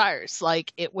he retires.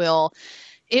 Like, it will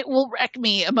wreck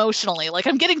me emotionally. Like,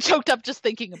 I'm getting choked up just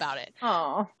thinking about it.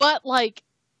 Oh, but like,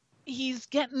 it's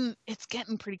getting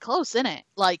pretty close, isn't it?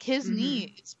 Like, his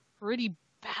knee is pretty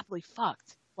badly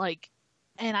fucked. Like,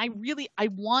 and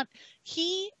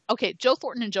Joe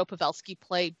Thornton and Joe Pavelski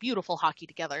play beautiful hockey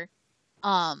together.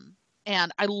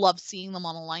 And I love seeing them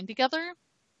on a line together.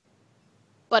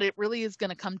 But it really is going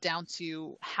to come down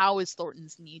to how is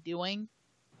Thornton's knee doing?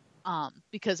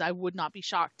 Because I would not be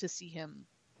shocked to see him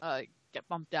get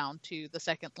bumped down to the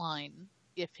second line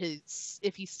if he's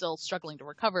still struggling to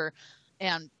recover.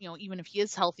 And, even if he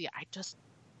is healthy, I just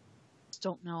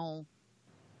don't know.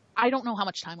 I don't know how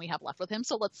much time we have left with him,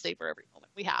 so let's savor every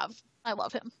moment we have. I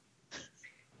love him.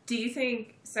 Do you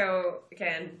think, so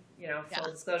again,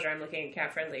 full disclosure, I'm looking at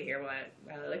Cat Friendly here while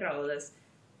I look at all of this.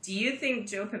 Do you think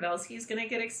Joe Pavelski is going to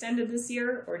get extended this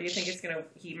year, or do you think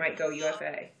he might go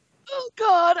UFA? Oh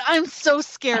God, I'm so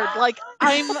scared. Like,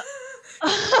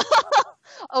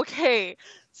 okay,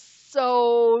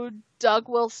 so Doug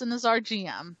Wilson is our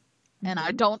GM, and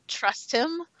I don't trust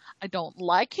him. I don't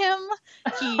like him.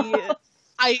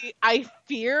 I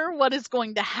fear what is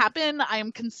going to happen. I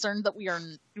am concerned that we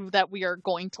are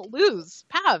going to lose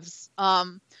Pavs.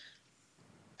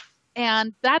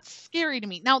 And that's scary to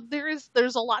me. Now there's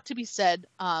a lot to be said.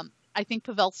 I think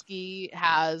Pavelski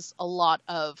has a lot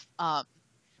of God,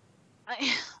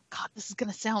 this is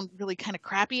going to sound really kind of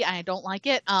crappy. I don't like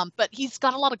it. But he's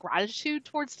got a lot of gratitude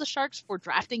towards the Sharks for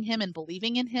drafting him and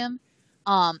believing in him.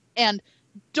 And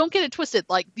don't get it twisted.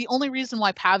 Like, the only reason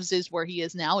why Pavs is where he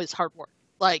is now is hard work.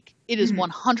 Like, it is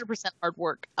 100% hard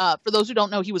work. For those who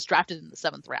don't know, he was drafted in the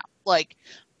 7th round. Like,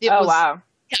 wow.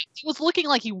 Yeah, it was looking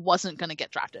like he wasn't going to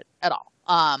get drafted at all.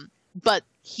 But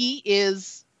he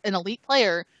is an elite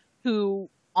player who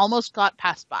almost got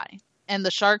passed by. And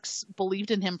the Sharks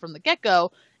believed in him from the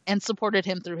get-go and supported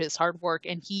him through his hard work.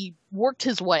 And he worked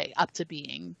his way up to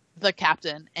being the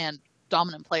captain and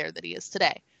dominant player that he is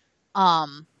today.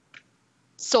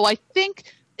 So I think,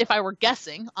 if I were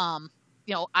guessing, I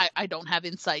don't have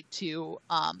insight to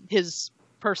his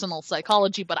personal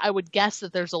psychology, but I would guess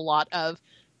that there's a lot of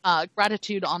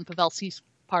gratitude on Pavelski's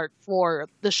part for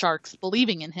the Sharks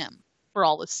believing in him for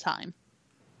all this time.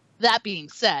 That being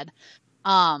said,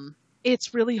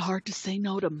 it's really hard to say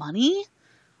no to money.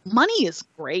 Money is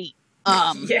great.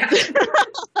 Yeah.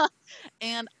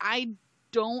 And I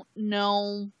don't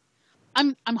know.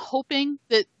 I'm hoping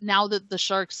that now that the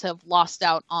Sharks have lost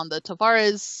out on the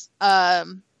Tavares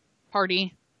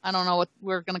party, I don't know what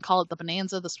we're going to call it, the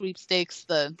bonanza, the sweepstakes,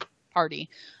 the party.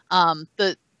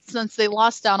 Since they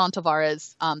lost out on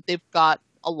Tavares, they've got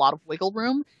a lot of wiggle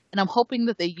room, and I'm hoping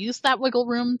that they use that wiggle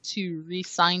room to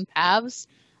re-sign Pavs.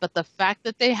 But the fact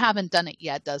that they haven't done it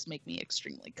yet does make me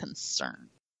extremely concerned.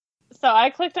 So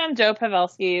I clicked on Joe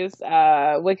Pavelski's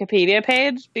Wikipedia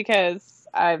page because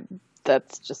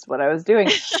that's just what I was doing.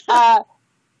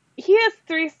 He has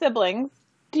 3 siblings.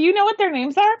 Do you know what their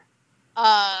names are?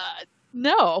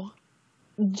 No.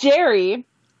 Jerry,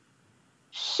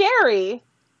 Sherry,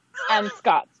 and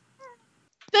Scott.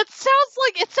 That sounds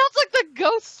like the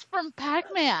ghosts from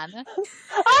Pac-Man.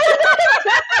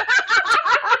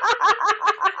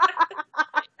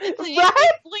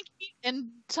 Right? Blinky and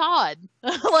Todd.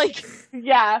 Like,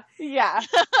 yeah,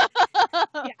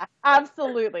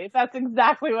 absolutely. That's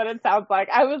exactly what it sounds like.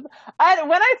 When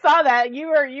I saw that, you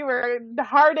were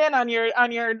hard in on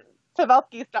your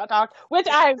Pavelski talk, which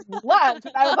I loved.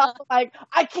 And I was also like,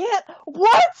 I can't.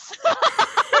 What?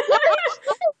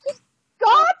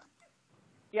 God.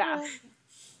 Yeah.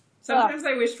 Sometimes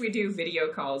I wished we do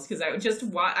video calls because I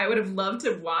would have loved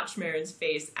to watch Marin's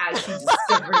face as she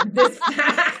discovered this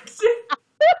fact.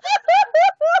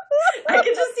 I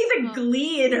could just see the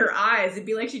glee in her eyes. It'd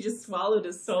be like she just swallowed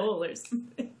a soul or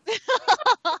something.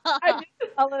 I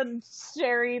just swallowed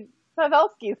Sherry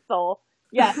Pavelski's soul.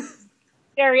 Yes.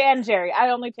 Sherry and Jerry. I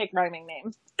only take rhyming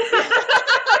names.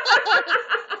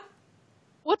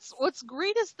 What's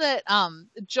great is that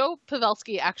Joe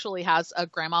Pavelski actually has a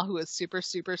grandma who is super,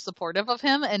 super supportive of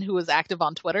him and who is active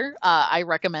on Twitter. I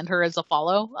recommend her as a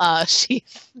follow.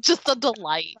 She's just a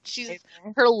delight.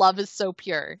 Her love is so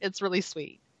pure. It's really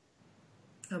sweet.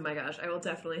 Oh my gosh, I will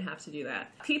definitely have to do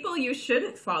that. People you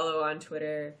shouldn't follow on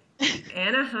Twitter,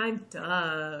 Anaheim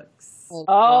Ducks.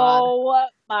 Oh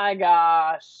my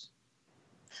gosh.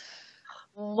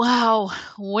 Wow,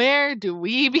 where do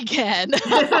we begin?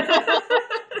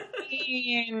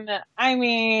 I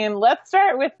mean, let's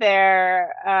start with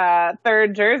their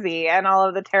third jersey and all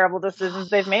of the terrible decisions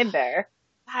they've made there.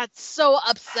 That's so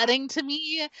upsetting to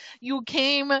me. You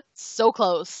came so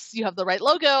close. You have the right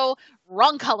logo,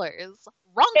 wrong colors.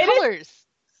 It's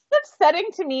upsetting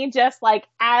to me just like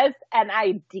as an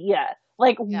idea.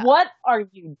 Like, what are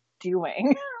you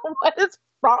doing? What is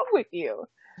wrong with you?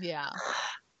 Yeah.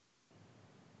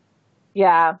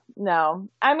 Yeah, no.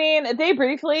 I mean, they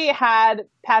briefly had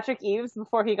Patrick Eaves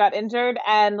before he got injured,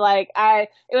 and like it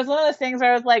was one of those things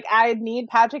where I was like, I need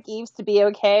Patrick Eaves to be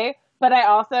okay, but I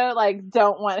also like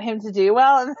don't want him to do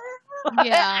well.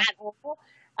 Yeah.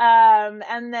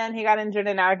 And then he got injured,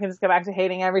 and now I can just go back to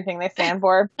hating everything they stand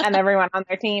for and everyone on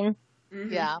their team.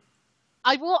 Mm-hmm. Yeah.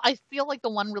 I feel like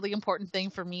the one really important thing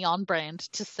for me on brand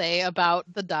to say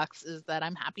about the Ducks is that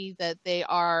I'm happy that they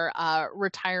are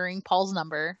retiring Paul's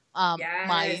number.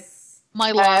 Yes.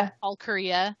 My love, Paul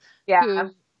Kariya, who,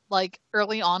 like,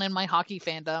 early on in my hockey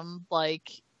fandom,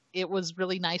 like, it was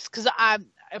really nice because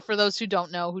for those who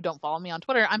don't know, who don't follow me on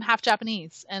Twitter, I'm half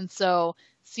Japanese, and so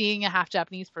seeing a half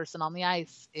Japanese person on the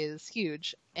ice is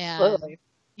huge. And Absolutely.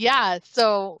 Yeah,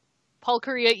 so Paul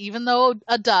Kariya, even though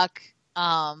a Duck,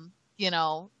 you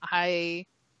know,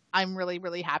 I'm really,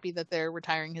 really happy that they're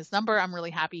retiring his number. I'm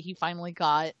really happy he finally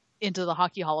got into the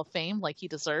Hockey Hall of Fame like he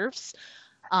deserves.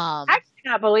 I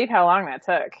cannot believe how long that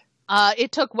took.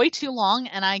 It took way too long,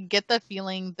 and I get the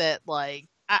feeling that like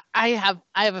I have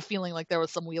a feeling like there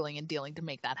was some wheeling and dealing to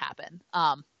make that happen.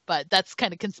 But that's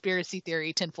kind of conspiracy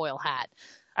theory, tinfoil hat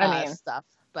stuff.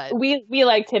 But we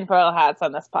like tinfoil hats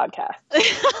on this podcast.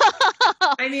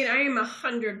 I mean, I am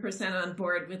 100% on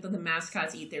board with the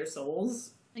mascots eat their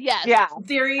souls. Yes. Yeah.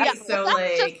 Theory. Yeah, so that's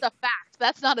like just a fact.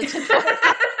 That's not a tinfoil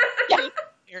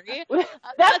theory.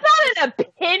 That's not an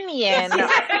opinion.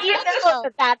 You know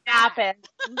that happened.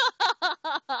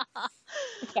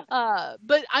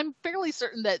 But I'm fairly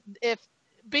certain that if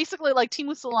basically like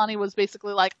Teemu Selanne was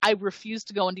basically like, I refuse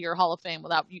to go into your Hall of Fame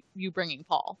without you bringing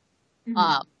Paul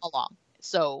along.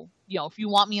 So, you know, if you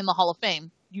want me in the Hall of Fame,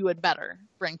 you had better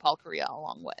bring Paul Kariya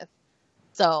along with.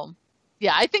 So,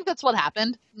 yeah, I think that's what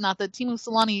happened. Not that Teemu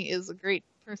Selanne is a great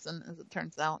person, as it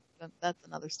turns out. But that's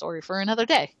another story for another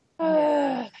day.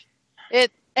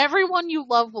 Everyone you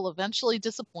love will eventually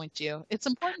disappoint you. It's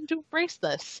important to embrace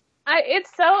this.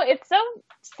 It's so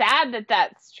sad that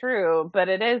that's true, but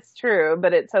it is true.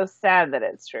 But it's so sad that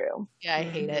it's true. Yeah, I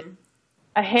hate it.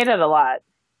 I hate it a lot.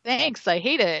 Thanks, I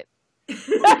hate it.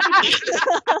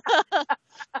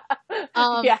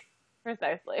 Yeah,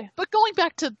 precisely. But going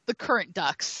back to the current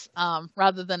Ducks,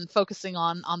 rather than focusing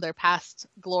on their past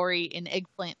glory in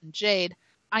Eggplant and Jade,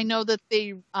 I know that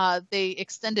they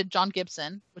extended John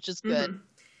Gibson, which is good.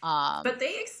 But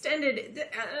they extended.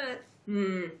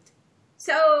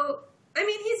 So I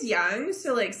mean, he's young,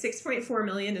 so like 6.4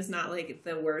 million is not like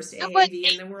the worst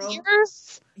AAV in the world.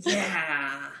 Years?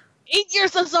 Yeah. 8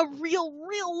 years is a real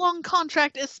long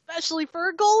contract, especially for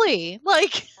a goalie.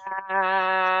 Like,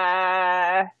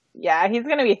 yeah, he's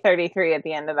gonna be 33 at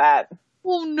the end of that.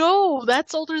 Well, no,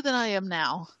 that's older than I am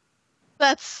now.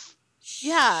 That's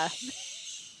yeah.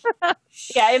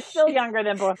 Yeah, it's still younger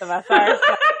than both of us are.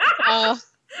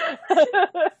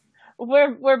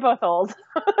 We're both old.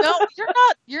 No,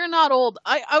 you're not old.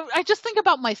 I just think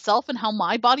about myself and how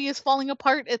my body is falling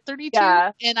apart at 32,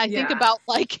 and I think about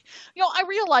like, you know, I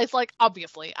realize like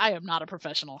obviously I am not a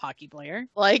professional hockey player.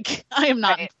 Like I am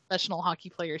not in professional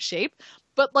hockey player shape,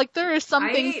 but like there are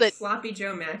some things that sloppy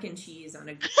Joe mac and cheese on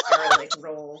a garlic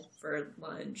roll for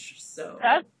lunch. So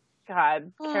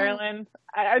God, Carolyn,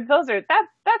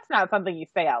 that's not something you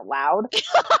say out loud.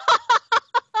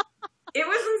 It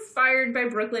was inspired by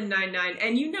Brooklyn Nine-Nine,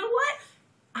 and you know what?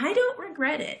 I don't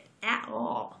regret it at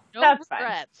all. That's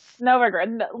regrets. Fine. No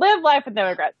regrets. Live life with no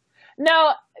regrets.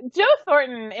 No, Joe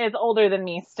Thornton is older than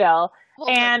me still,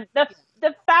 and the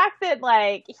fact that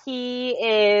like he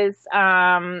is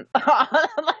like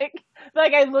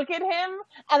I look at him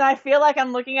and I feel like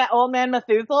I'm looking at old man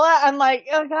Methuselah. I'm like,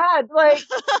 oh God, like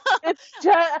it's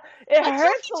just it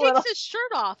hurts a little. He takes his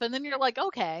shirt off, and then you're like,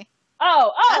 okay.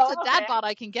 Oh, that's a dad bod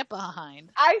I can get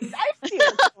behind. I see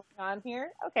what's going on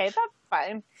here. Okay, that's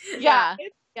fine. Yeah.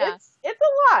 It's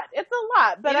a lot. It's a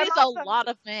lot. But it is also a lot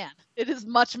of man. It is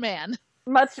much man.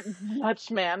 Much man.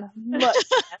 Much man.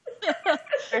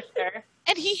 For sure.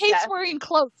 And he hates wearing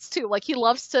clothes too. Like he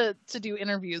loves to do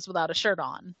interviews without a shirt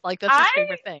on. Like that's his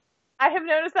favorite thing. I have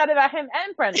noticed that about him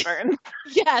and Brent Burns.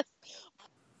 Yes.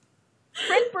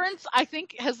 Brent Burns, I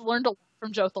think, has learned a lot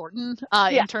from Joe Thornton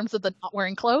in terms of the not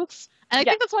wearing clothes. And I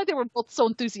think that's why they were both so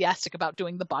enthusiastic about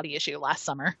doing the body issue last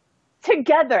summer.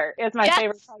 together is my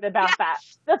favorite part about that.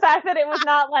 The fact that it was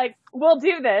not like, we'll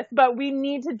do this, but we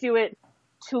need to do it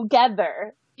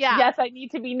together. Yeah. Yes, I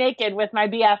need to be naked with my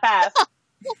BFF.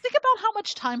 Well, think about how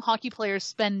much time hockey players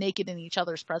spend naked in each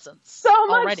other's presence. So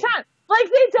much already. time. Like,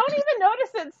 they don't even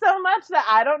notice it so much that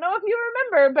I don't know if you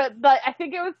remember, but I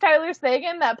think it was Tyler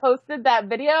Sagan that posted that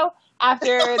video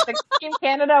after the Team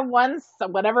Canada won, so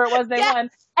whatever it was they won.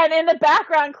 And in the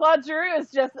background, Claude Giroux is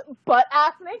just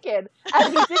butt-ass naked. And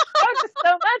he did notice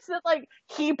so much that, like,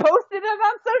 he posted it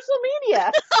on social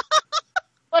media.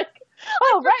 Like,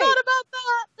 oh, I forgot about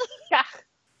that. Yeah.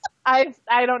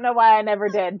 I don't know why I never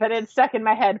did, but it stuck in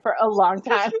my head for a long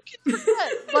time. You can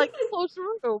forget, like, Claude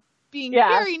Giroux being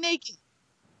very naked.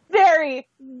 Very,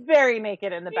 very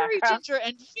naked in the very background. Very ginger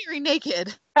and very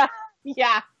naked.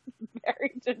 Yeah.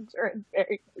 Very ginger and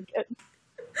very naked.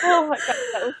 Oh my god,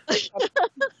 that was so funny.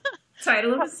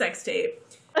 Title of a sex tape.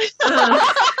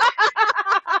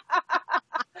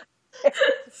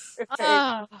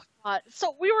 Oh, God.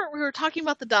 So we were talking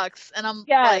about the Ducks, and I'm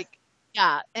like,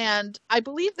 yeah, and I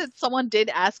believe that someone did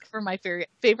ask for my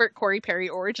favorite Corey Perry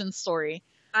origin story.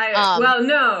 Well,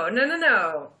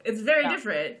 no. It's very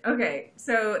different. Okay,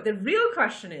 so the real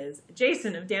question is,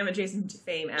 Jason of Damn It Jason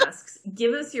fame asks,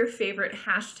 give us your favorite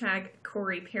hashtag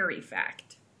Corey Perry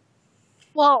fact.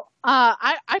 Well,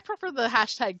 I prefer the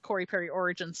hashtag Corey Perry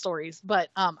origin stories, but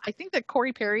I think that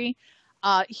Corey Perry,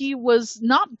 he was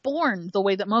not born the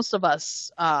way that most of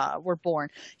us were born.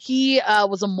 He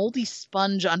was a moldy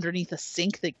sponge underneath a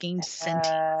sink that gained sentience.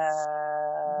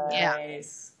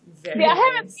 Nice. Very I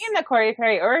haven't seen the Corey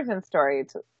Perry origin story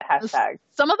hashtag.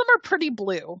 Some of them are pretty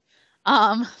blue.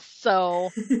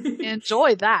 So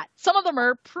enjoy that. Some of them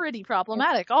are pretty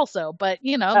problematic also, but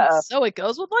so it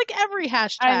goes with like every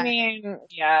hashtag. I mean,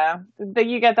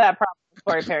 you get that problem with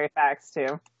Corey Perry facts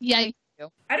too. Yeah, you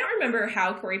do. I don't remember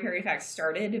how Corey Perry facts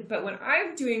started, but when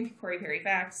I'm doing Corey Perry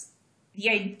facts,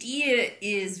 the idea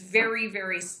is very,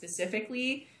 very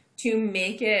specifically to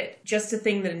make it just a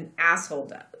thing that an asshole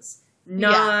does.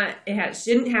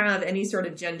 Shouldn't have any sort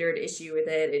of gendered issue with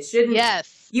it. It shouldn't.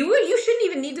 Yes. You shouldn't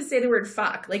even need to say the word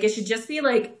fuck. Like, it should just be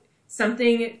like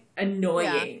something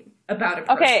annoying about a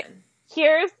person. Okay,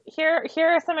 here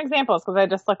are some examples because I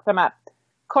just looked them up.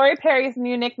 Corey Perry's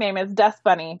new nickname is Dust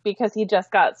Bunny because he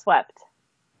just got swept.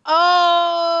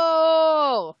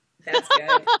 Oh, that's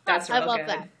good. That's real I love good.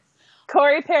 that.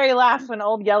 Corey Perry laughed when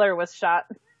Old Yeller was shot.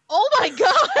 Oh my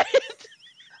god.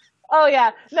 Oh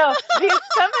yeah, no.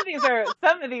 Some of these are.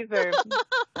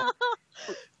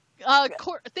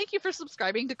 Thank you for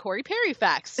subscribing to Corey Perry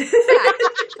Facts.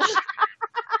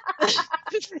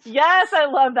 Yes, I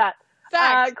love that.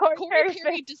 Fact. Corey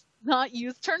Perry does not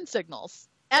use turn signals.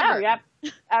 Ever. Oh, yep.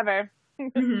 Ever.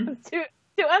 Mm-hmm. To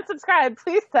unsubscribe,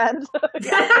 please send.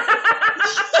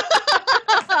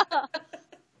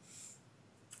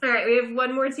 All right, we have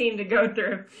one more team to go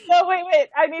through. No, wait.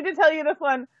 I need to tell you this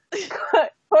one.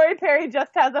 Corey Perry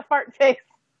just has a fart face.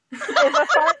 If a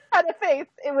fart had a face,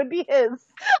 it would be his.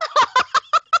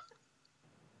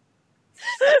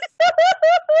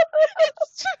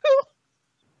 It's true.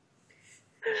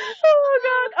 Oh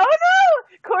god. Oh no!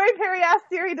 Corey Perry asked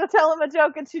Siri to tell him a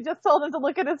joke and she just told him to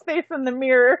look at his face in the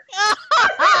mirror. Oh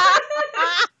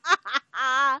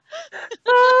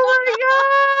my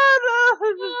god! Oh,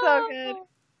 this is so good.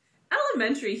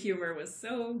 Elementary humor was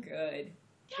so good.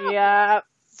 Yeah.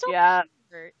 So yeah.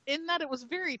 In that it was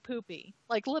very poopy.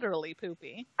 Like literally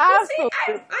poopy. Absolutely.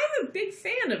 See, I'm a big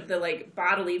fan of the like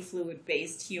bodily fluid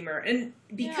based humor, and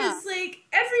because like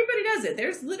everybody does it.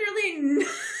 There's literally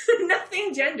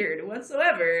nothing gendered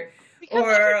whatsoever. Because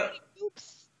everybody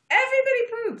poops.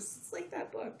 Everybody poops. It's like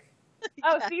that book.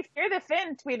 Oh, see, Fear the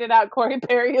Finn tweeted out Corey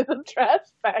Perry is a trash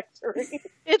factory.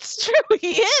 It's true,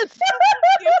 he is. He's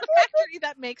the factory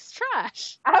that makes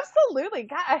trash. Absolutely.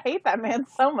 God, I hate that man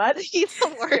so much. He's the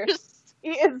worst.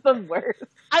 He is the worst.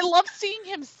 I love seeing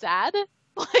him sad.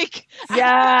 Like,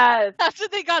 yes. After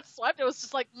they got swept, it was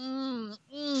just like, oh,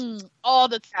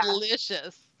 that's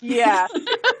delicious. Yeah.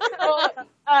 So,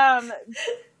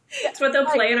 it's what they'll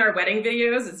play in our wedding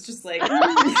videos. It's just like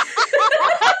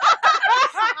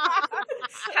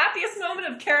happiest moment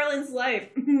of Carolyn's life.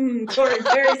 Corey,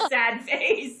 very sad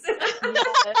face.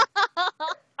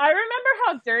 I remember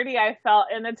how dirty I felt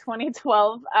in the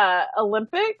 2012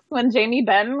 Olympics when Jamie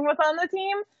Benn was on the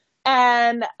team,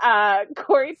 and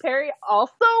Corey Perry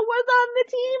also was on the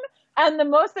team. And the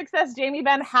most success Jamie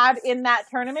Benn had in that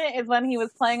tournament is when he was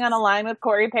playing on a line with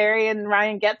Corey Perry and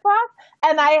Ryan Getzlaf.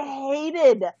 And I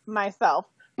hated myself.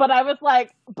 But I was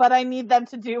like, but I need them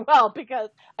to do well because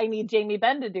I need Jamie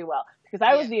Benn to do well. Because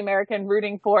I was the American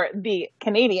rooting for the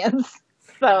Canadians.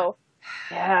 So,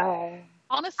 yeah.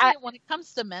 Honestly, when it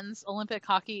comes to men's Olympic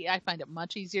hockey, I find it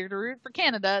much easier to root for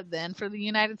Canada than for the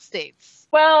United States.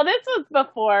 Well, this was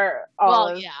before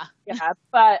yeah. Yeah,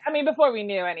 but I mean, before we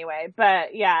knew anyway.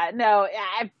 But yeah, no,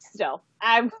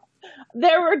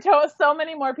 there were so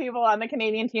many more people on the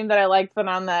Canadian team that I liked than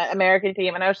on the American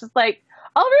team, and I was just like,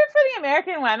 I'll root for the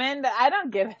American women. I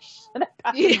don't give a shit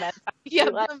about the men. Yeah,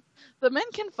 the men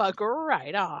can fuck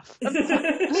right off.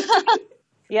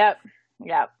 Yep.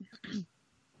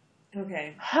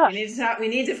 Okay. We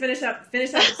need to finish up the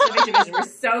Pacific Division. We're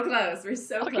so close.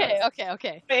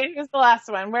 Okay. Here's the last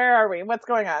one. Where are we? What's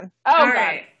going on? Oh, all God.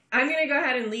 right. I'm going to go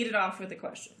ahead and lead it off with a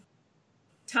question.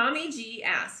 Tommy G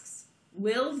asks,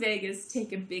 will Vegas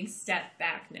take a big step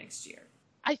back next year?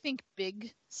 I think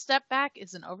big step back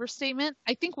is an overstatement.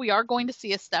 I think we are going to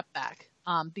see a step back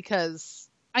because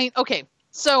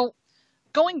so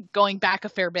going back a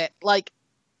fair bit, like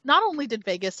not only did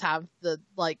Vegas have the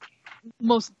like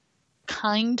most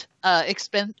kind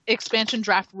expansion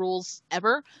draft rules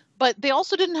ever, but they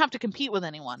also didn't have to compete with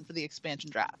anyone for the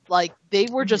expansion draft. Like they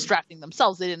were just drafting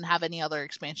themselves. They didn't have any other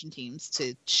expansion teams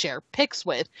to share picks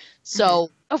with.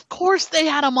 So of course they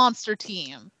had a monster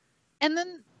team. And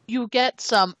then you get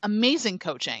some amazing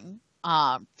coaching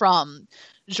from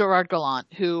Gerard Gallant,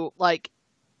 who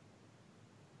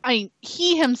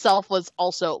he himself was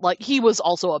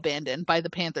also abandoned by the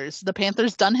Panthers. The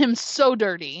Panthers done him so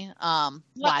dirty. Didn't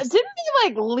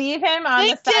they leave him on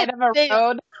the side of a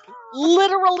road?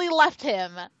 Literally left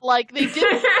him. Like they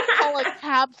didn't call a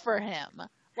cab for him.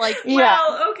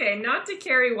 Well, okay, not to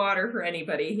carry water for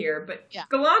anybody here, but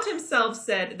Gallant himself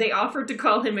said they offered to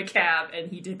call him a cab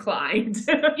and he declined.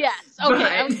 Yes,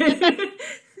 okay.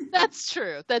 That's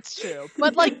true. But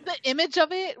the image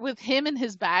of it with him and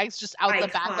his bags just out the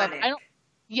back of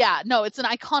it's an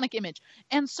iconic image.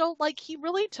 And so he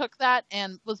really took that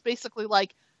and was basically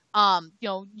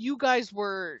you guys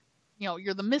were,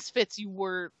 you're the misfits, you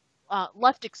were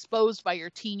left exposed by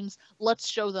your teams. Let's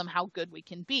show them how good we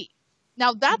can be.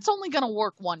 Now, that's only going to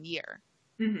work 1 year.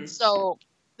 Mm-hmm. So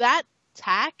that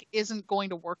tack isn't going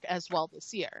to work as well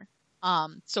this year.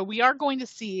 So we are going to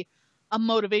see a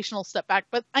motivational step back.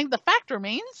 But the fact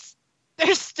remains,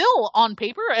 they're still, on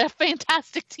paper, a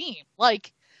fantastic team.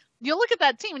 You look at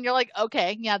that team and you're like,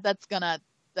 okay, yeah, they're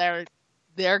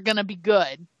going to be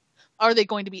good. Are they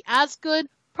going to be as good?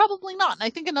 Probably not. And I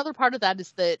think another part of that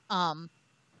is that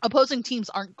opposing teams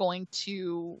aren't going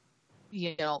to...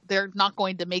 they're not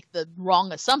going to make the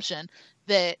wrong assumption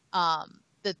that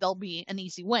they'll be an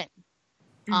easy win.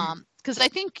 Because I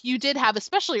think you did have,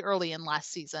 especially early in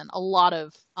last season, a lot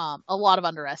of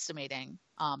underestimating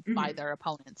by their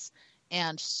opponents,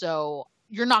 and so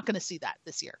you're not going to see that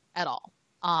this year at all.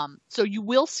 So you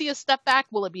will see a step back.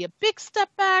 Will it be a big step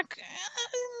back?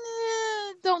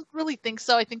 Don't really think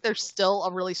so. I think they're still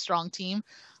a really strong team.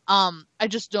 I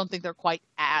just don't think they're quite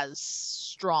as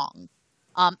strong.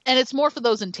 And it's more for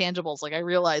those intangibles. I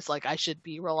realize I should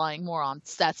be relying more on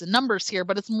stats and numbers here,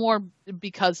 but it's more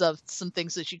because of some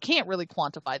things that you can't really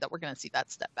quantify that we're going to see that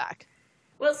step back.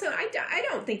 Well, so I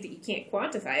don't think that you can't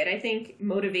quantify it. I think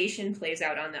motivation plays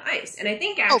out on the ice. And I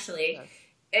think actually,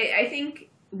 I think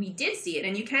we did see it,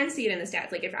 and you can see it in the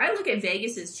stats. If I look at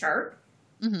Vegas's chart,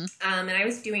 and I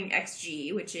was doing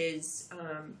XG, which is...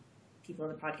 people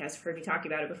in the podcast have heard me talk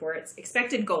about it before. It's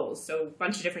expected goals. So a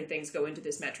bunch of different things go into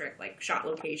this metric, like shot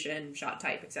location, shot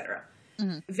type, etc.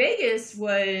 Vegas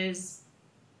was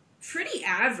pretty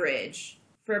average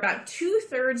for about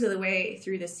 2/3 of the way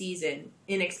through the season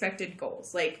in expected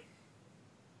goals.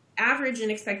 Average in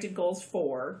expected goals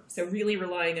 4. So really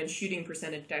relying on shooting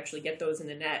percentage to actually get those in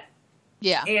the net.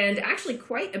 Yeah. And actually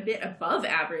quite a bit above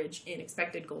average in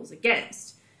expected goals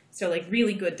against. So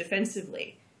really good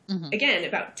defensively. Again,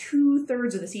 about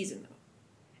 2/3 of the season, though.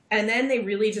 And then they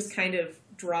really just kind of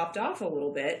dropped off a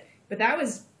little bit. But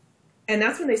that's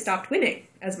when they stopped winning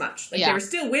as much. They were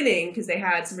still winning because they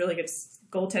had some really good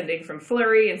goaltending from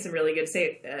Fleury and some really good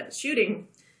shooting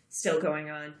still going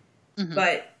on.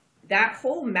 But that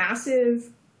whole massive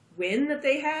win that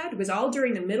they had was all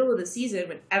during the middle of the season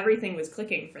when everything was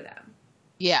clicking for them.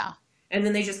 Yeah. And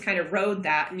then they just kind of rode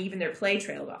that, and even their play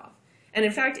trailed off. And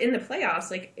in fact, in the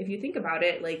playoffs, if you think about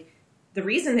it, the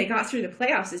reason they got through the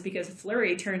playoffs is because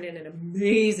Fleury turned in an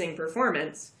amazing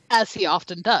performance. As he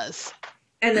often does.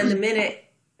 And then the minute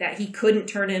that he couldn't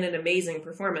turn in an amazing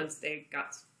performance, they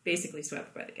got basically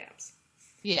swept by the Caps.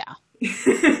 Yeah.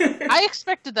 I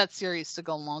expected that series to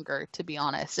go longer, to be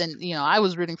honest. And, I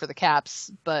was rooting for the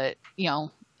Caps, but,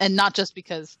 and not just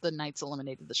because the Knights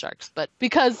eliminated the Sharks, but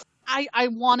because I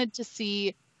wanted to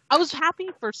see... I was happy,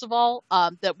 first of all,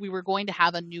 that we were going to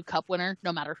have a new Cup winner,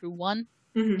 no matter who won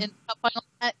in the Cup final,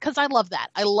 because I love that.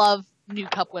 I love new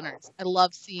cup winners. I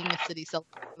love seeing a city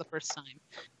celebrate for the first time.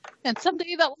 And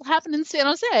someday that will happen in San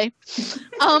Jose.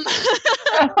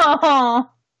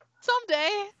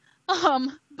 Someday.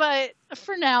 But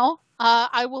for now,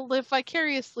 I will live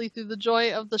vicariously through the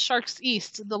joy of the Sharks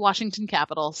East, the Washington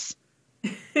Capitals.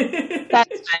 That's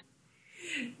fine.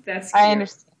 That's cute. I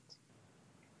understand.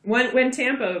 When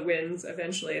Tampa wins,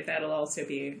 eventually, that'll also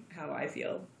be how I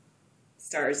feel.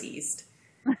 Stars East.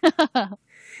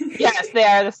 Yes, they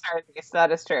are the Stars East.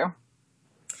 That is true.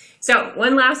 So,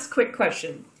 one last quick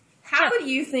question. How do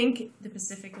you think the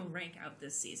Pacific will rank out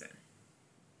this season?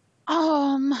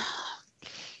 I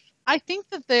think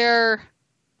that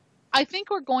I think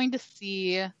we're going to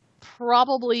see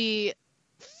probably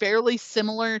fairly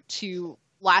similar to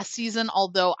last season,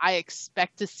 although I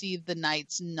expect to see the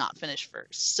Knights not finish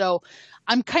first. So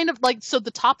I'm kind of like, so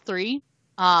the top three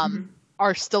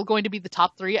are still going to be the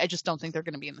top three. I just don't think they're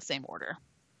going to be in the same order,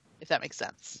 if that makes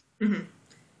sense. Do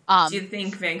you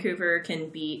think Vancouver can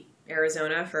beat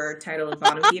Arizona for title of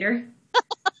bottom feeder?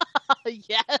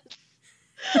 Yes.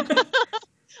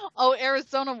 Oh,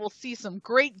 Arizona will see some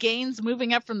great gains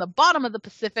moving up from the bottom of the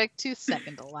Pacific to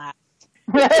second to last.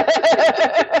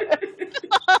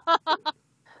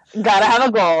 Gotta have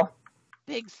a goal.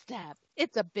 Big step.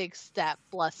 It's a big step.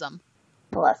 Bless them.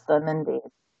 Bless them indeed.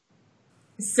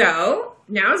 So,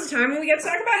 now's the time when we get to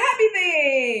talk about happy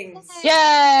things!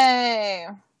 Yay!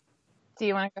 Do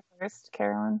you want to go first,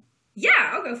 Carolyn?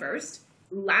 Yeah, I'll go first.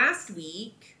 Last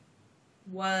week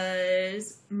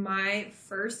was my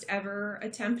first ever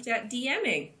attempt at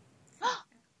DMing.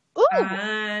 Ooh.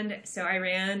 And so I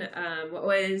ran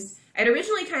I'd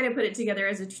originally kind of put it together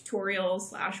as a tutorial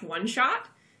 / one-shot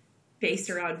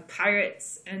based around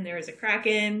pirates, and there was a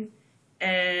Kraken,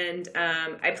 and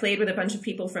I played with a bunch of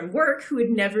people from work who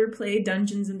had never played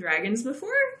Dungeons & Dragons before.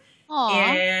 Aww.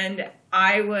 And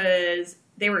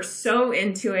they were so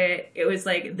into it. It was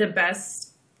like the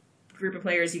best group of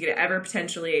players you could ever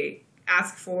potentially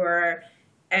ask for.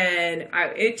 And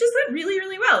it just went really,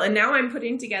 really well. And now I'm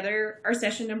putting together our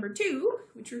session number 2,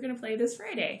 which we're going to play this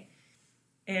Friday.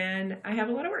 And I have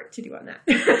a lot of work to do on that.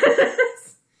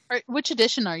 Which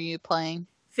edition are you playing?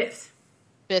 5th.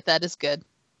 5th, that is good.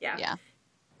 Yeah.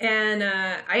 And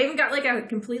I even got like a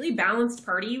completely balanced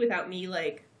party without me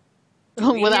like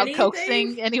without anything.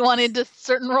 coaxing anyone into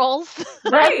certain roles.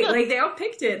 Right. Like they all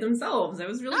picked it themselves. That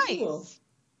was really cool.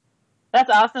 That's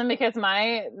awesome because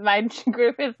my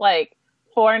group is like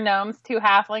 4 gnomes, 2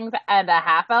 halflings, and a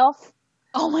half elf.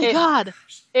 Oh my god!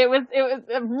 It was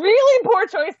a really poor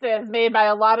choices made by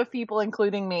a lot of people,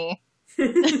 including me.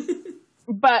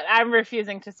 But I'm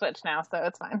refusing to switch now, so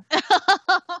it's fine.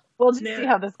 We'll just see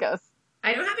how this goes.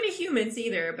 I don't have any humans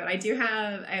either, but I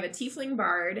have a tiefling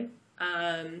bard.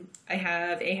 I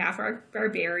have a half-orc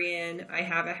barbarian. I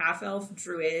have a half-elf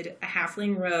druid, a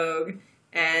halfling rogue,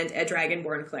 and a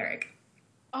dragonborn cleric.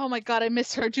 Oh my god, I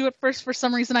misheard you at first for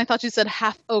some reason. I thought you said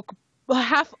half-orc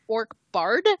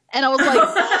bard, and I was like,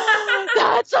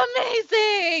 that's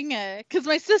amazing! Because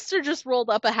my sister just rolled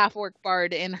up a half-orc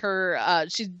bard in her,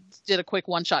 she did a quick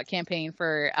one-shot campaign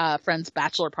for a friend's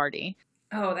bachelor party.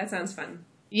 Oh, that sounds fun.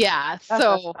 Yeah, That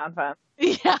does sound fun.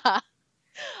 Yeah.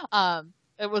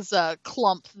 It was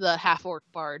Clump, the half-orc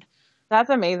bard. That's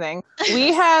amazing.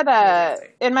 We had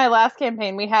in my last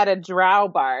campaign, we had a drow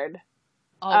bard.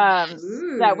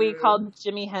 That we called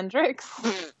Jimi Hendrix.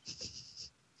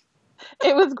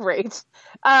 It was great.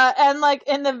 And like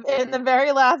in the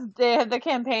very last day of the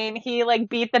campaign, he like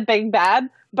beat the big bad,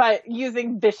 but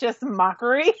using vicious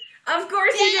mockery. Of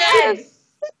course he did.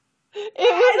 It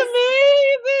was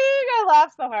amazing. I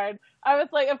laughed so hard. I was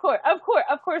like, of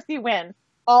course you win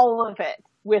all of it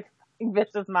with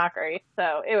vicious mockery.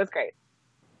 So it was great.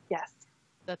 Yes.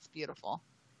 That's beautiful.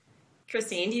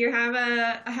 Christine, do you have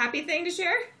a happy thing to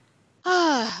share?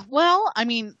 Well, I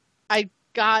mean,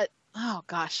 oh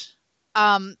gosh.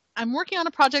 I'm working on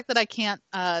a project that I can't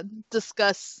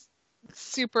discuss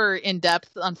super in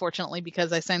depth, unfortunately,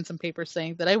 because I signed some papers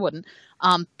saying that I wouldn't.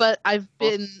 But I've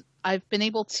been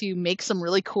able to make some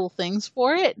really cool things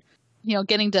for it. You know,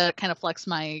 getting to kind of flex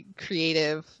my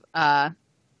creative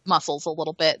muscles a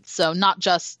little bit. So not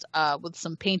just with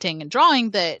some painting and drawing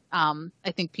that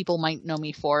I think people might know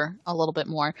me for a little bit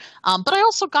more. But I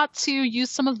also got to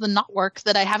use some of the knot work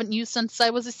that I haven't used since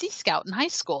I was a Sea Scout in high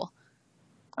school.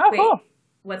 Oh, Wait, cool.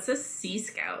 What's a Sea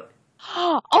Scout?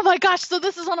 Oh my gosh, so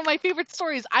this is one of my favorite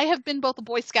stories. I have been both a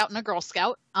Boy Scout and a Girl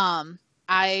Scout.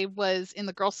 I was in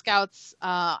the Girl Scouts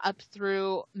up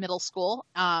through middle school.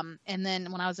 And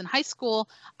then when I was in high school,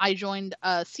 I joined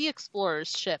a Sea Explorers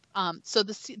ship. So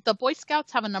the Boy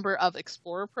Scouts have a number of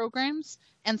explorer programs,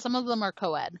 and some of them are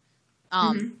co-ed.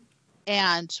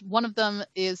 and one of them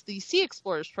is the Sea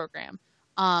Explorers program.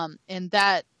 And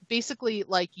that basically,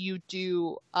 like, you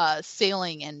do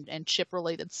sailing and ship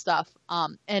related stuff,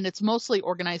 and it's mostly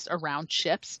organized around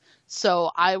ships.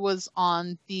 So I was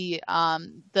on the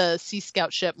Sea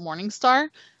Scout ship Morningstar,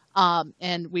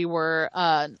 and we were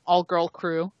an all-girl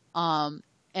crew,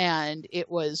 and it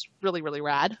was really, really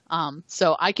rad.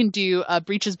 So I can do a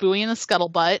breeches buoy and a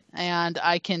scuttlebutt, and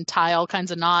I can tie all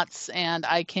kinds of knots, and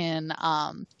I can,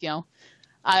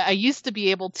 I used to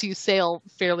be able to sail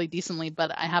fairly decently,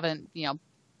 but I haven't,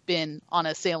 been on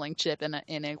a sailing ship in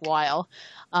a while.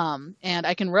 And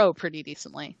I can row pretty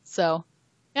decently. So,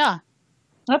 yeah.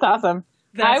 That's awesome.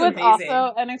 I was amazing.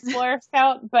 Also an Explorer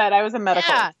Scout, but I was a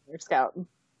medical Explorer Scout.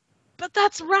 But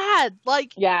that's rad.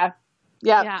 Like, yeah.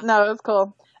 No, it was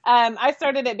cool. I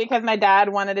started it because my dad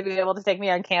wanted to be able to take me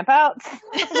on campouts.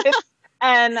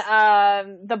 And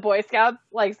the Boy Scouts,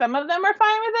 like, some of them are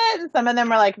fine with it, and some of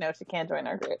them are like, no, she can't join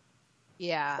our group.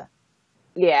 Yeah.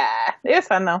 Yeah. It was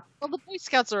fun, though. Well, the Boy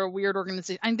Scouts are a weird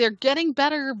organization. I mean, they're getting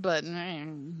better, but...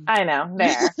 I know.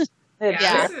 There.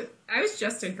 I was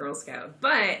just a Girl Scout,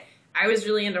 but I was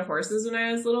really into horses when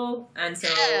I was little, and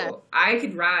so I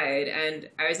could ride, and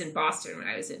I was in Boston when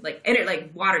I was in,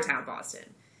 Watertown, Boston.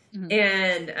 Mm-hmm.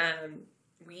 And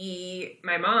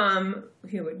my mom,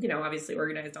 who, obviously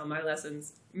organized all my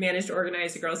lessons, managed to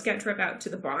organize a Girl Scout trip out to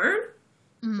the barn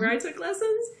where I took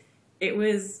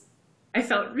lessons. I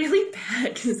felt really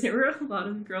bad because there were a lot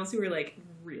of girls who were, like,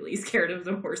 really scared of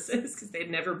the horses because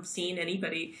they'd never seen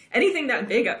anything that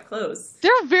big up close.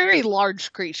 They're very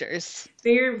large creatures.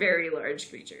 They're very large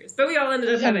creatures. But we all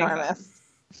ended up having fun.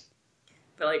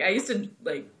 But, like, I used to,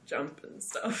 like, jump and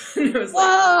stuff. And I was like,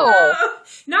 whoa!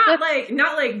 Not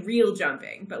like real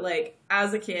jumping, but, like,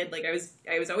 as a kid, like, I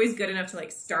was always good enough to,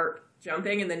 like, start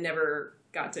jumping and then never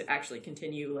got to actually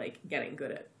continue, like, getting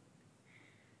good at.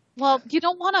 Well, you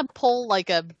don't want to pull, like,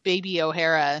 a Baby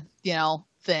O'Hara,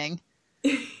 thing.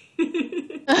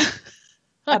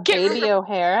 A Baby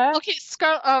O'Hara? Okay,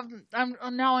 I'm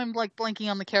like blanking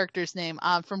on the character's name.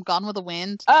 From Gone with the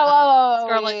Wind.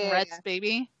 Scarlet and Red's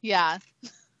baby. Yeah.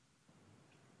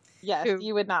 Yes,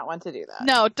 you would not want to do that.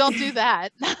 No, don't do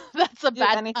that. That's a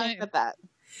bad anything but that.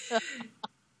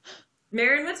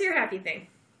 Marin, what's your happy thing?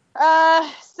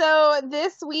 So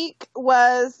this week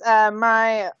was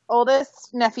my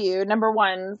oldest nephew, number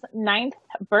one's 9th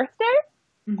birthday.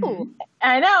 Mm-hmm.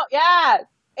 I know, yeah.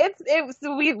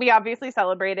 We obviously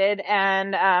celebrated,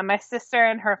 and my sister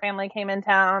and her family came in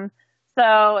town.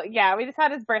 So yeah, we just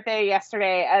had his birthday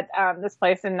yesterday at this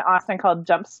place in Austin called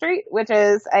Jump Street, which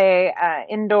is a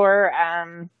indoor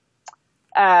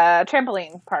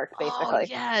trampoline park, basically. Oh,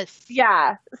 yes.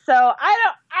 Yeah. So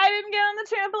I didn't get on the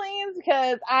trampolines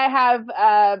because I have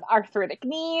arthritic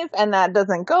knees, and that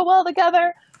doesn't go well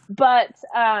together. But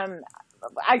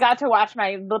I got to watch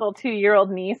my little 2-year-old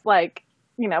niece,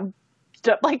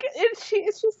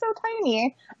 she's so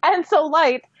tiny and so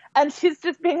light, and she's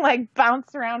just being like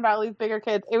bounced around by all these bigger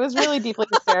kids. It was really deeply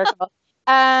hysterical.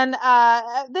 And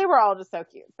they were all just so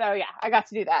cute. So yeah, I got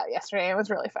to do that yesterday. It was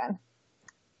really fun.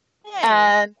 Yay.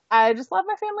 And I just love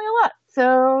my family a lot.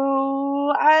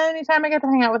 So anytime I get to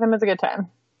hang out with them is a good time.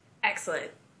 Excellent.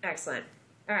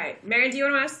 All right. Mary, do you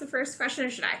want to ask the first question,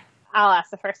 or should I? I'll ask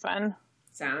the first one.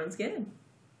 Sounds good.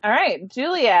 All right.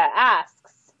 Julia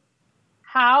asks,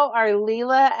 how are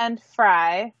Leela and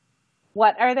Fry?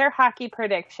 What are their hockey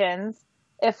predictions?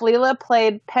 If Leela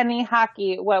played penny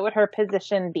hockey, what would her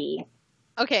position be?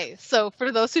 Okay, so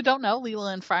for those who don't know,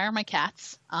 Leela and Fry are my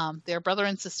cats. They're brother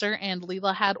and sister, and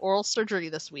Leela had oral surgery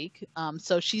this week.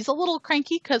 So she's a little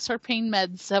cranky because her pain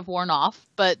meds have worn off,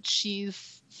 but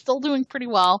she's still doing pretty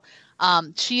well.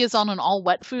 She is on an all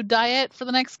wet food diet for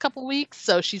the next couple weeks,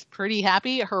 so she's pretty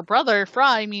happy. Her brother,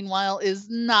 Fry, meanwhile, is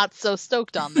not so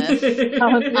stoked on this.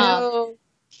 Oh, no.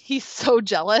 He's so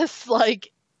jealous.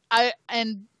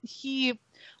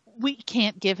 We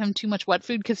can't give him too much wet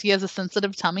food because he has a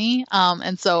sensitive tummy.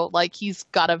 And so he's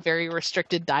got a very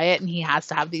restricted diet, and he has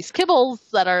to have these kibbles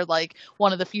that are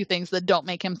one of the few things that don't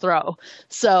make him throw.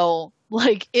 So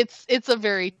it's a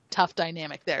very tough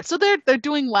dynamic there. So they're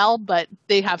doing well, but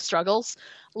they have struggles.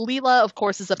 Leela, of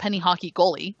course, is a penny hockey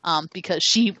goalie, because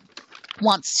she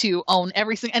wants to own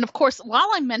everything. And of course, while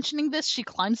I'm mentioning this, she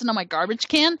climbs into my garbage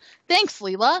can. Thanks,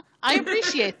 Leela. I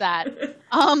appreciate that.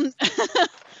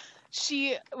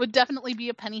 She would definitely be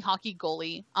a penny hockey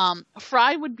goalie.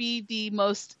 Fry would be the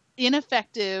most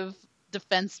ineffective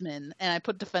defenseman, and I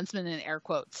put defenseman in air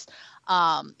quotes,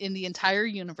 in the entire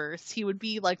universe. He would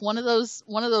be one of those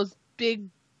big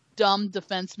dumb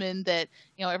defenseman that,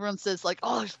 you know, everyone says like,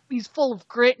 oh, he's full of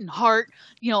grit and heart.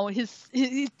 You know, his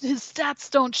stats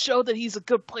don't show that he's a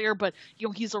good player, but, you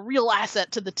know, he's a real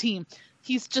asset to the team.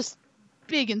 He's just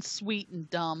big and sweet and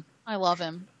dumb. I love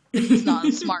him. He's not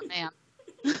a smart man.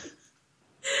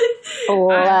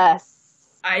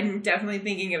 I'm definitely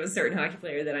thinking of a certain hockey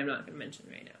player that I'm not going to mention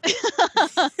right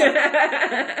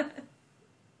now.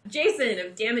 Jason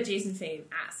of Damn It Jason fame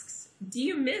asks, do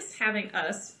you miss having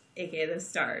us, aka the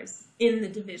Stars, in the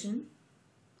division?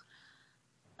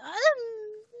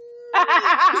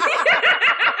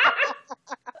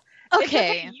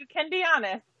 Okay. You can be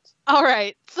honest. All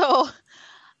right. So,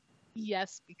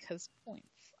 yes, because points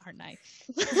are nice.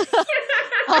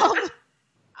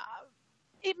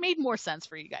 It made more sense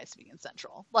for you guys to be in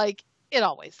Central. Like, it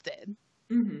always did.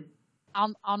 Mm-hmm.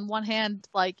 On one hand,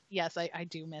 like, yes, I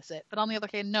do miss it. But on the other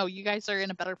hand, no, you guys are in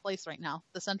a better place right now.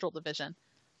 The Central Division.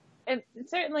 It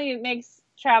certainly makes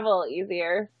travel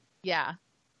easier. Yeah.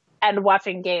 And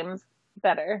watching games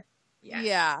better. Yes.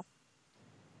 Yeah.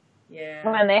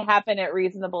 Yeah. When they happen at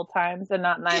reasonable times and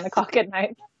not 9 o'clock at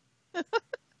night.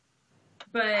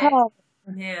 But,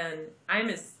 man,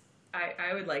 I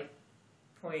would like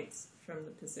points from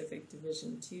the Pacific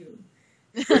Division, too.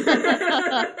 Dude,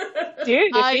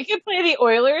 if we could play the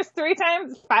Oilers 5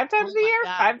 times a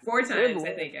year? 4 times,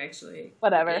 I think, actually.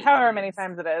 Whatever, however many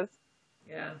times it is.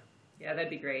 Yeah. Yeah,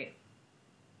 that'd be great.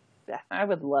 Yeah, I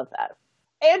would love that.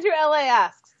 Andrew L.A.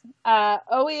 asks,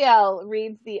 OEL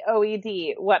reads the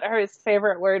OED. What are his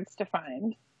favorite words to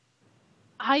find?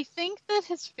 I think that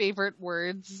his favorite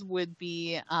words would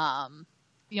be,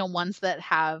 ones that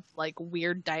have, like,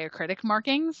 weird diacritic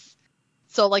markings.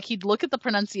 So, like, he'd look at the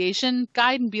pronunciation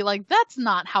guide and be like, that's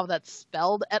not how that's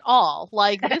spelled at all.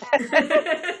 Like,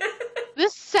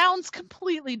 this sounds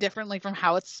completely differently from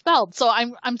how it's spelled. So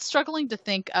I'm struggling to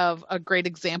think of a great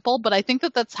example, but I think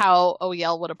that that's how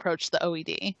OEL would approach the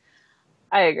OED.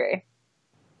 I agree.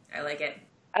 I like it.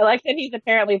 I like that he's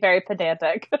apparently very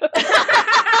pedantic.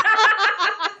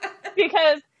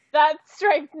 Because that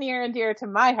strikes near and dear to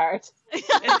my heart.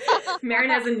 Marin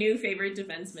has a new favorite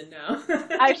defenseman now.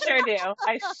 I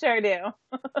sure do.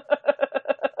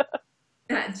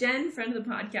 Jen, friend of the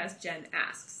podcast, Jen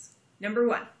asks, number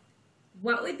 1,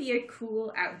 what would be a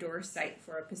cool outdoor site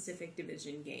for a Pacific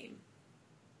Division game?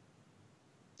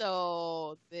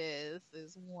 So this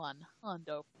is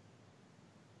 100%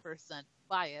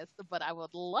 biased, but I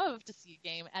would love to see a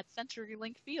game at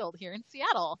CenturyLink Field here in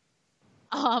Seattle.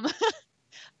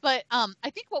 But I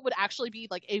think what would actually be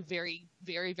like a very,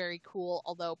 very, very cool,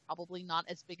 although probably not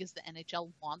as big as the NHL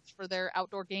wants for their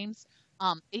outdoor games,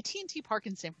 AT&T Park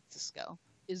in San Francisco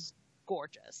is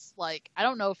gorgeous. Like, I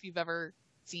don't know if you've ever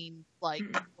seen like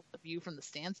what the view from the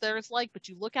stands there is like, but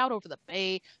you look out over the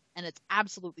bay and it's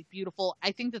absolutely beautiful.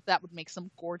 I think that would make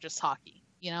some gorgeous hockey,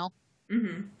 you know?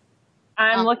 Mm-hmm.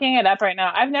 I'm looking it up right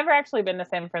now. I've never actually been to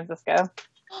San Francisco.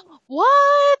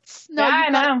 What? No, yeah, I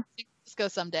know. Go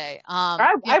someday.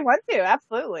 I want to,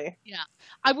 absolutely. Yeah.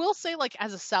 I will say, like,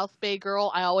 as a South Bay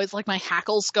girl, I always like my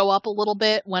hackles go up a little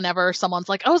bit whenever someone's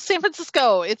like, oh, San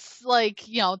Francisco. It's like,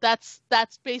 you know, that's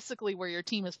basically where your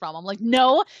team is from. I'm like,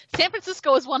 no, San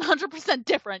Francisco is 100%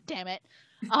 different, damn it.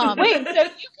 Wait, so you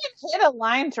can hit a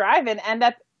line drive and end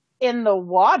up in the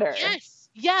water?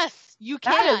 Yes, you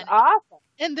can. That is awesome.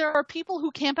 And there are people who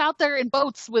camp out there in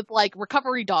boats with like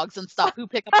recovery dogs and stuff who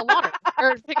pick up the water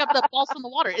or pick up the balls from the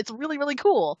water. It's really, really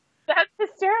cool. That's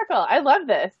hysterical. I love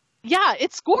this. Yeah,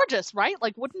 it's gorgeous, right?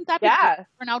 Like, wouldn't that be great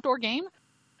for an outdoor game?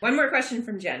 One more question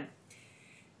from Jen.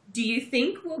 Do you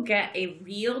think we'll get a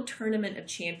real tournament of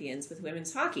champions with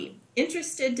women's hockey?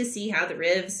 Interested to see how the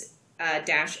Rivs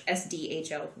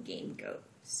 -SDHL game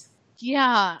goes.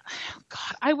 Yeah.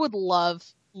 God, I would love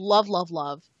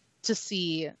to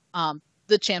see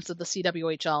the champs of the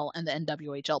CWHL and the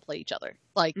NWHL play each other.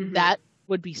 Like, that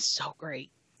would be so great.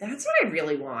 That's what I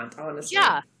really want, honestly.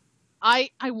 Yeah. I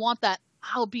want that.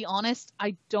 I'll be honest,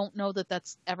 I don't know that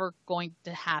that's ever going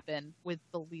to happen with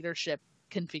the leadership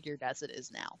configured as it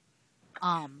is now.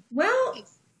 Well,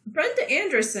 Brenda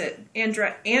Andrus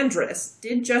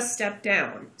did just step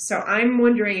down, so I'm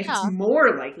wondering if it's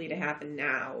more likely to happen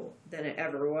now than it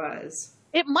ever was.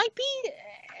 It might be.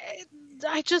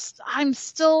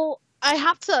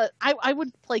 I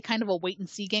would play kind of a wait and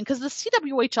see game because the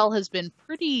CWHL has been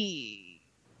pretty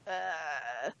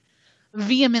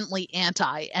vehemently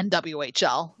anti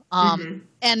NWHL.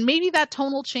 And maybe that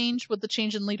tone will change with the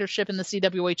change in leadership in the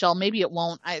CWHL. Maybe it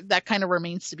won't. That kind of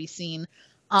remains to be seen.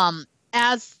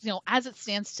 As you know, as it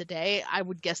stands today, I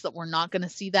would guess that we're not going to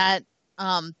see that.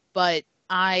 But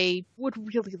I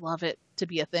would really love it to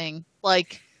be a thing.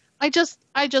 Like, I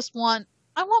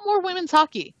want more women's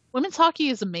hockey. women's hockey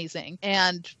is amazing,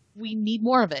 and we need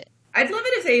more of it. I'd love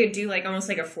it if they would do like almost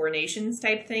like a Four Nations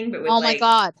type thing, but with Oh my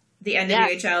God. the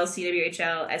NWHL,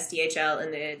 CWHL, SDHL,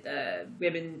 and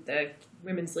the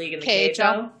women's league and the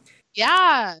KHL.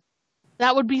 Yeah,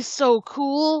 that would be so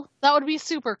cool. That would be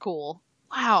super cool.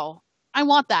 Wow, I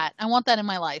want that. I want that in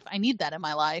my life. I need that in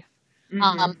my life.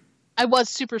 Mm-hmm. I was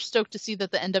super stoked to see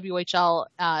that the NWHL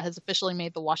has officially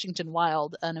made the Washington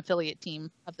Wild an affiliate team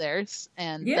of theirs,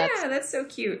 and that's so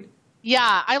cute.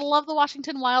 Yeah, I love the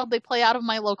Washington Wild. They play out of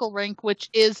my local rink, which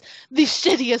is the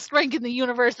shittiest rink in the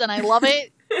universe, and I love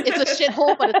it. It's a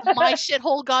shithole, but it's my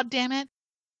shithole, goddammit.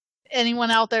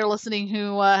 Anyone out there listening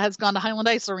who has gone to Highland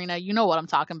Ice Arena, you know what I'm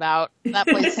talking about. That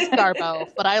place is Scarbo,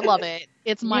 but I love it.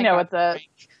 It's my rink.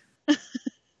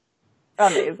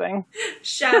 Amazing.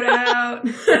 Shout out.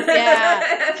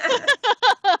 Yeah.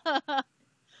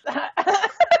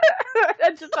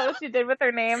 That's just what she did with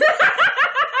her name.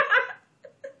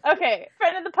 Okay,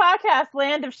 friend of the podcast,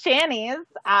 Land of Shanties,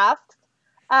 asks,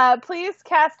 please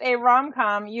cast a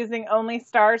rom-com using only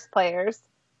stars players.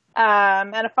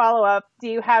 And a follow-up, do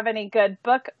you have any good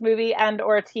book, movie, and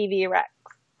or TV recs?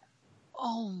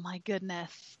 Oh my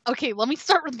goodness. Okay, let me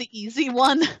start with the easy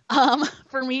one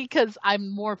for me, because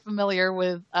I'm more familiar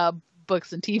with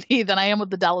books and TV than I am with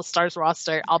the Dallas Stars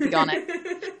roster. I'll be honest.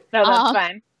 No, that's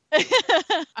fine.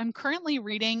 I'm currently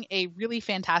reading a really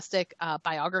fantastic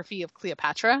biography of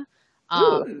Cleopatra.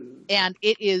 And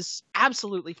it is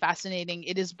absolutely fascinating.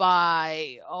 It is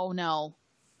by,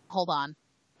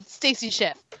 Stacy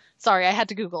Schiff. Sorry, I had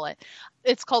to Google it.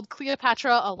 It's called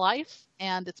Cleopatra, A Life,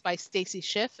 and it's by Stacy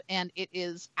Schiff, and it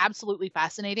is absolutely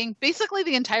fascinating. Basically,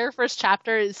 the entire first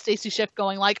chapter is Stacy Schiff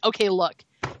going like, okay, look,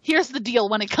 here's the deal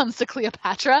when it comes to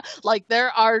Cleopatra. Like,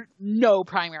 there are no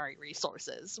primary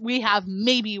resources. We have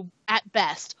maybe, at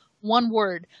best, one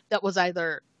word that was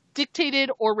either dictated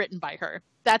or written by her.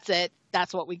 That's it.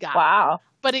 That's what we got. Wow.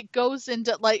 But it goes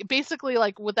into, like, basically,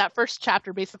 like, with that first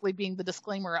chapter basically being the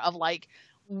disclaimer of, like,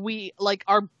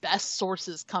 our best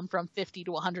sources come from 50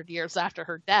 to 100 years after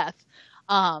her death.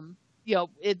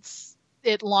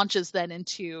 It launches then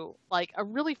into like a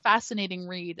really fascinating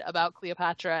read about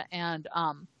Cleopatra and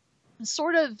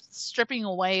sort of stripping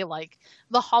away like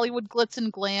the Hollywood glitz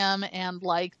and glam and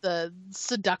like the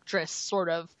seductress sort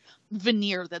of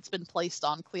veneer that's been placed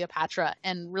on Cleopatra,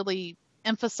 and really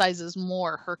emphasizes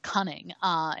more her cunning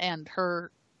and her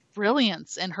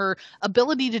brilliance and her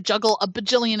ability to juggle a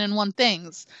bajillion and one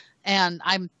things. And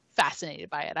I'm fascinated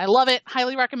by it. I love it.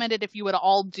 Highly recommend it. If you would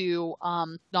all do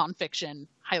nonfiction,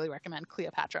 highly recommend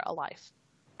Cleopatra, A Life.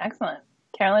 Excellent.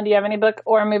 Carolyn, do you have any book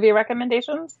or movie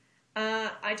recommendations?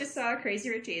 I just saw Crazy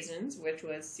Rich Asians, which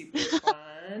was super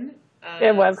fun.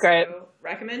 It was great. So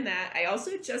recommend that. I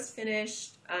also just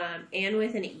finished Anne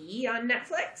with an E on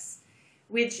Netflix,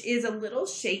 which is a little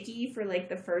shaky for like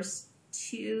the first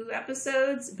 2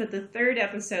 episodes, but the 3rd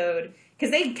episode,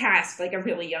 because they cast like a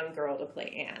really young girl to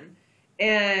play Anne,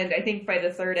 and I think by the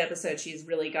 3rd episode she's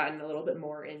really gotten a little bit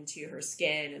more into her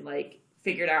skin and like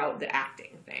figured out the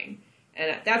acting thing,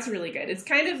 and that's really good. It's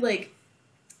kind of like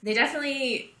they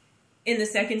definitely in the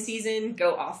 2nd season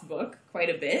go off book quite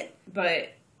a bit,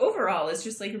 but overall it's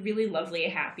just like a really lovely,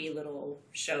 happy little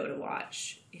show to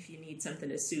watch if you need something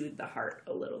to soothe the heart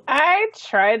a little bit. I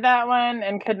tried that one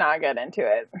and could not get into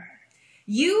it.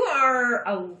 You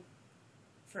are,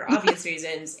 for obvious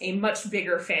reasons, a much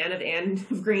bigger fan of Anne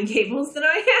of Green Gables than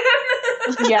I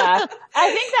am. Yeah.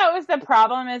 I think that was the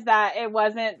problem, is that it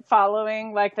wasn't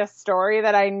following, like, the story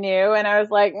that I knew, and I was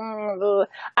like,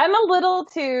 I'm a little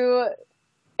too...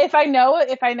 If I know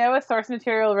a source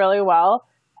material really well,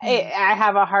 I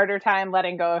have a harder time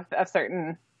letting go of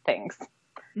certain things.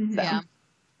 Mm-hmm. So.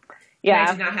 Yeah.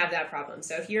 I do not have that problem.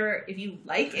 So if you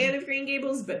like Anne of Green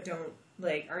Gables, but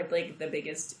aren't like the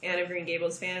biggest Anne of Green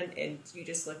Gables fan, and you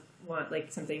just want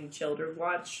like something chill to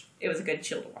watch, it was a good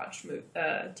chill to watch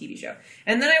TV show.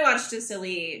 And then I watched a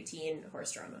silly teen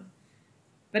horse drama,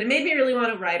 but it made me really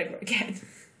want to ride again.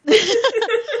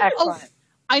 Excellent. Oh,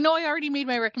 I know I already made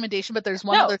my recommendation, but there's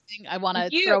one other thing I want to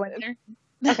throw in there.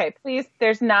 Okay, please.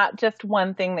 There's not just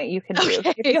one thing that you can do.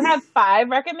 Okay. If you have 5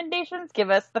 recommendations, give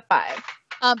us the 5.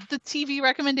 The TV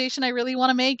recommendation I really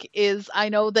want to make is, I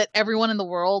know that everyone in the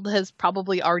world has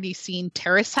probably already seen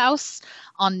Terrace House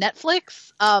on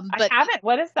Netflix. But I haven't.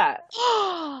 What is that?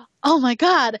 Oh my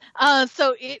God.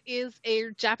 So it is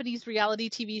a Japanese reality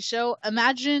TV show.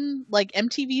 Imagine like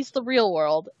MTV's The Real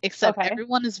World, except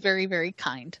everyone is very, very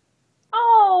kind.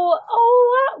 Oh,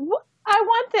 I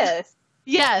want this.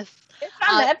 Yes. It's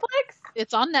on Netflix?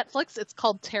 It's on Netflix. It's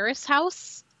called Terrace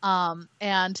House.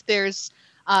 And there's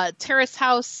Terrace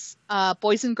House,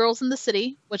 Boys and Girls in the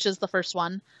City, which is the first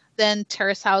one. then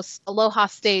Terrace House, Aloha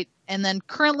State, and then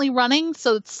currently running,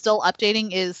 so it's still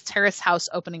updating, is Terrace House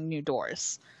Opening New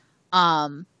Doors.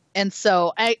 And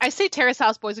so I say Terrace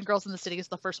House Boys and Girls in the City is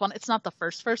the first one. It's not the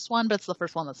first one, but it's the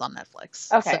first one that's on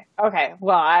Netflix. Okay.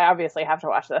 Well, I obviously have to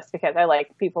watch this because I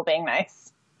like people being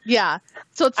nice. Yeah.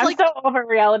 So it's I'm so over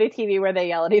reality TV where they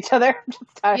yell at each other.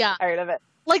 I'm just tired of it.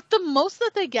 Like, the most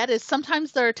that they get is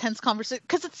sometimes there are tense conversations,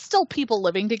 because it's still people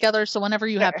living together. So whenever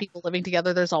you have people living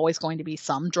together, there's always going to be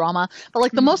some drama. But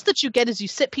like the most that you get is you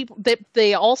sit people,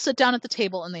 they all sit down at the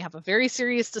table and they have a very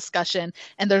serious discussion.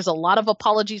 And there's a lot of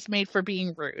apologies made for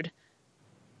being rude.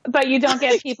 But you don't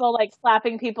get people like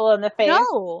slapping people in the face.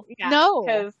 No, no.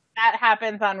 Because that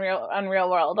happens on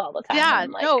real world all the time. Yeah,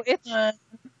 no,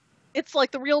 it's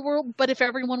like the real world, but if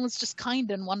everyone was just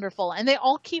kind and wonderful. And they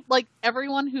all keep, like,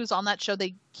 everyone who's on that show,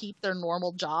 they keep their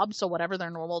normal job, so whatever their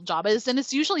normal job is, and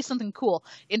it's usually something cool.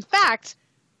 In fact,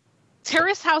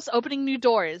 Terrace House Opening New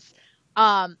Doors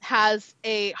has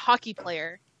a hockey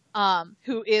player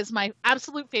who is my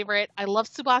absolute favorite. I love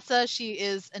Tsubasa. She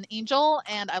is an angel,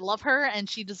 and I love her, and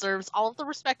she deserves all of the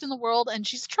respect in the world, and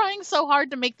she's trying so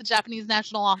hard to make the Japanese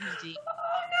national hockey team.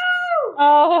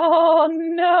 Oh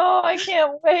no, I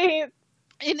can't wait.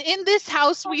 In this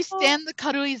house, we stand the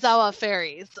Karuizawa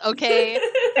fairies, okay?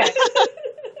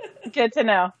 Good to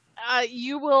know.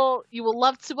 You will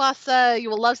love Tsubasa. You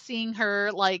will love seeing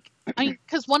her, like,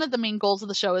 because one of the main goals of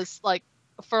the show is, like,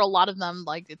 for a lot of them,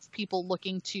 like, it's people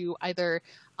looking to either,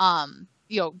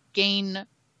 gain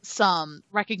some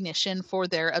recognition for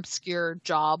their obscure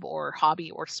job or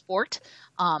hobby or sport.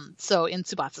 So in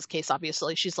Tsubasa's case,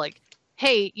 obviously, she's like,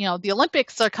 hey, the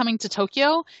Olympics are coming to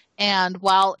Tokyo, and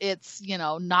while it's,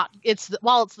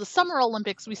 while it's the Summer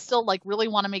Olympics, we still, like, really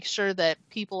want to make sure that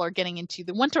people are getting into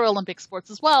the Winter Olympic sports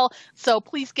as well. So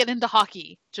please get into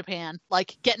hockey, Japan.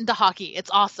 Like, get into hockey. It's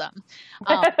awesome.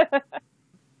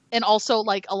 And also,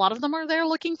 like, a lot of them are there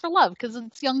looking for love because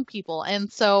it's young people.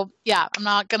 And so, yeah, I'm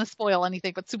not going to spoil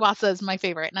anything, but Tsubasa is my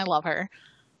favorite, and I love her.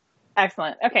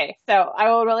 Excellent. Okay, so I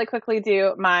will really quickly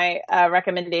do my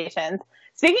recommendations.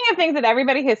 Speaking of things that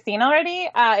everybody has seen already,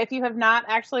 if you have not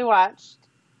actually watched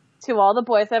To All the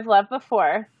Boys I've Loved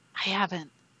Before, I haven't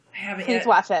Please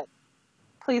watch it.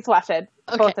 Please watch it,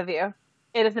 okay. Both of you.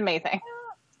 It is amazing.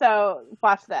 So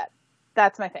watch that.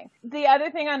 That's my thing. The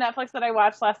other thing on Netflix that I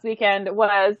watched last weekend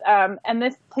was, and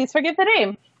this, please forget the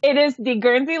name. It is the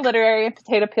Guernsey Literary and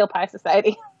Potato Peel Pie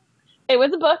Society. It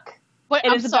was a book. Wait,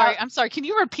 I'm sorry. Can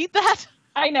you repeat that?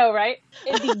 I know, right?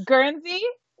 It's the Guernsey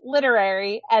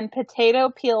Literary and Potato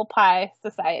Peel Pie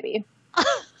Society.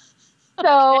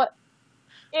 So,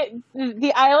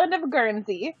 the island of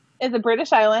Guernsey is a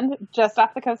British island just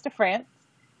off the coast of France.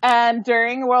 And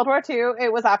during World War II,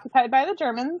 it was occupied by the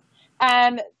Germans.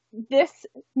 And this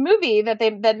movie that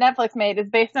Netflix made is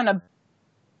based on a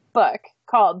book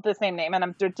called the same name. And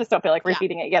I just don't feel like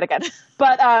repeating it yet again.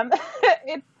 But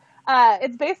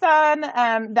it's based on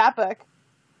that book.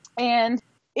 And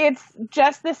it's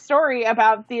just this story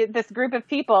about this group of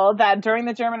people that during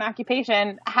the German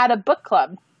occupation had a book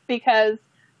club because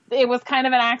it was kind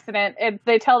of an accident.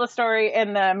 They tell the story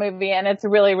in the movie, and it's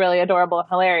really, really adorable and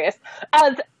hilarious.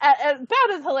 As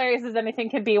about as hilarious as anything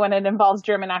could be when it involves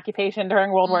German occupation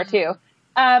during World War II.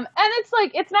 And it's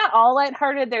like, it's not all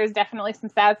lighthearted. There's definitely some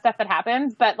sad stuff that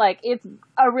happens, but like, it's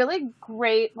a really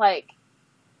great, like,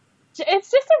 it's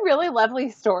just a really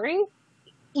lovely story,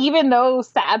 even though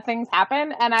sad things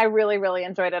happen, and I really, really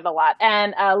enjoyed it a lot.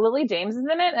 And Lily James is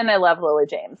in it, and I love Lily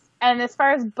James. And as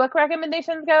far as book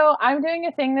recommendations go, I'm doing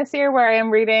a thing this year where I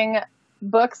am reading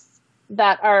books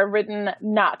that are written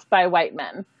not by white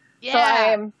men. Yeah. So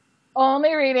I'm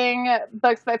only reading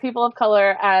books by people of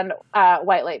color and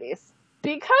white ladies.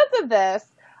 Because of this,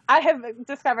 I have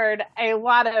discovered a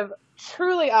lot of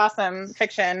truly awesome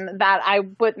fiction that I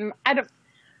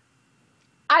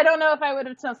don't know if I would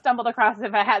have stumbled across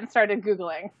if I hadn't started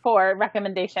Googling for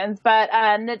recommendations, but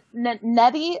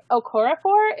Nnedi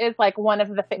Okorafor is like one of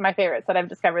my favorites that I've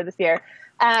discovered this year.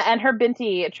 And her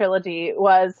Binti trilogy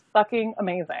was fucking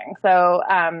amazing. So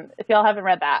if y'all haven't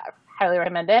read that, I highly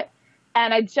recommend it.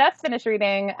 And I just finished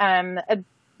reading,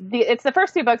 it's the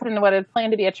first two books in what is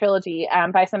planned to be a trilogy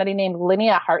by somebody named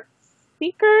Linnea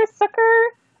Sucker.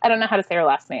 I don't know how to say her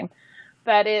last name.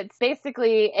 But it's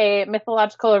basically a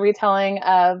mythological retelling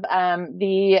of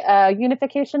the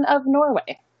unification of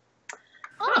Norway.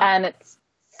 Oh. And it's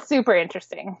super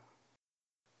interesting.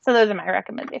 So those are my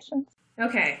recommendations.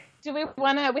 Okay. Do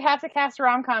we have to cast a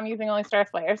rom-com using only Star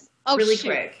Slayers? Oh, really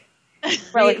quick.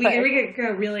 Really quick. We could go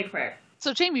really quick.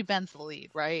 So Jamie Benn's the lead,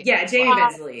 right? Yeah, Jamie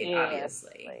Benn's the lead,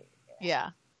 obviously.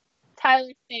 Yeah.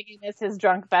 Tyler Sagan is his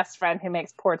drunk best friend who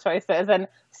makes poor choices and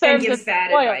serves gives as bad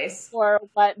spoil advice for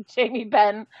what Jamie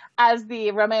Benn, as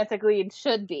the romantic lead,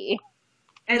 should be.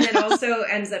 and then also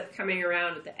ends up coming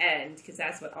around at the end because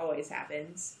that's what always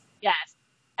happens. Yes,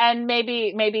 and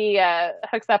maybe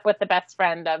hooks up with the best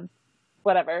friend of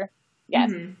whatever.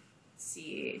 Yes. Mm-hmm. Let's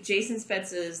see, Jason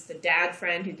Spetz is the dad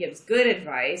friend who gives good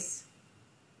advice.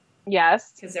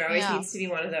 Yes, because there always needs to be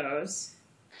one of those.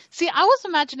 See, I was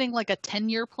imagining like a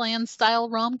 10-year plan style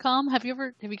rom-com. Have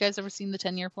you guys ever seen the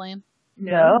 10-year plan?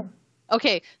 No.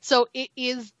 Okay, so it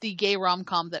is the gay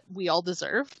rom-com that we all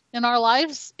deserve in our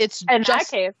lives. It's in that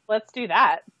case, let's do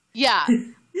that. Yeah.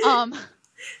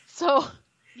 So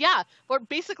yeah, but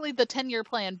basically the 10-year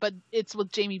plan, but it's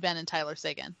with Jamie Benn and Tyler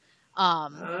Sagan.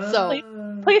 So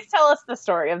please tell us the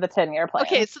story of the 10-year plan.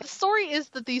 Okay, so the story is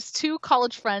that these two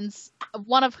college friends,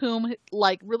 one of whom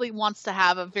like really wants to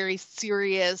have a very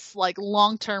serious, like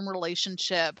long-term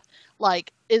relationship,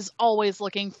 like is always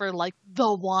looking for like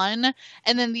the one,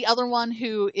 and then the other one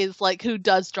who is like who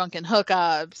does drunken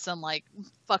hookups and like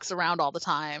fucks around all the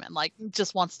time and like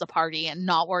just wants to party and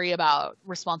not worry about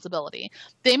responsibility.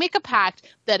 They make a pact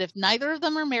that if neither of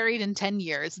them are married in 10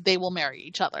 years, they will marry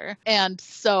each other. And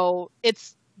so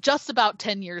it's just about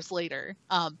 10 years later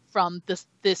from this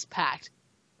pact,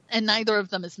 and neither of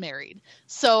them is married.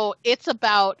 So it's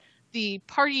about the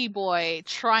party boy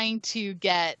trying to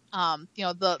get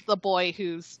the boy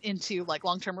who's into like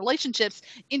long-term relationships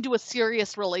into a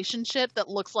serious relationship that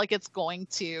looks like it's going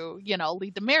to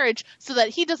lead to marriage, so that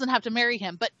he doesn't have to marry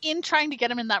him. But in trying to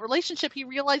get him in that relationship, he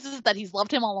realizes that he's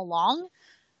loved him all along.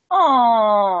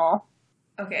 Oh,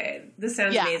 okay, this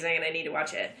sounds amazing and I need to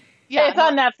watch it. Yeah, it's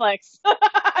on Netflix.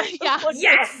 Yeah.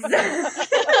 Yes.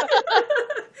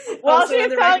 While she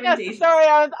was telling us the story,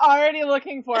 I was already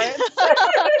looking for it.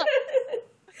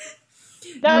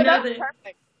 That's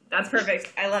perfect. That's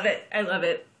perfect. I love it. I love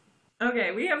it.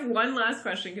 Okay, we have one last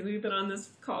question because we've been on this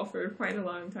call for quite a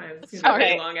long time. It's going to be a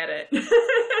very long edit. No,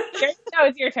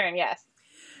 it's your turn. Yes.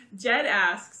 Jed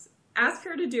asks, ask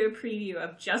her to do a preview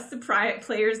of just the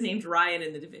players named Ryan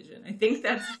in the division. I think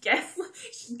that's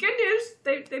Getzlaff. Good news.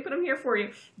 They put them here for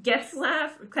you.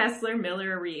 Getzlaff, Kessler,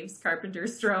 Miller, Reeves, Carpenter,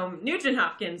 Strome, Nugent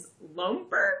Hopkins,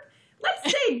 Lomberg.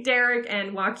 Let's say Derek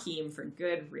and Joaquin for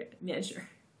good measure.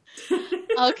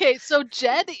 Okay, so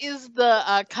Jed is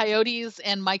the Coyotes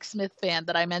and Mike Smith fan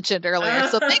that I mentioned earlier.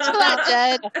 So thanks for that,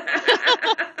 Jed.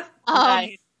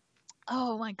 Nice.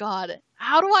 Oh my God.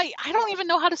 I don't even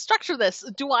know how to structure this.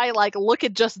 Do I like look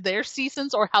at just their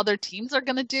seasons or how their teams are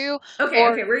going to do?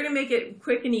 Okay, we're going to make it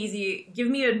quick and easy. Give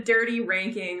me a dirty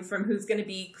ranking from who's going to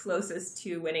be closest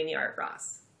to winning the Art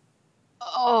Ross.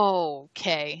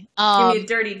 Okay. Give me a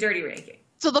dirty ranking.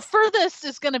 So the furthest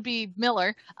is going to be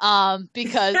Miller,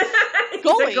 because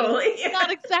goalie.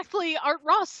 Not exactly Art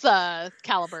Ross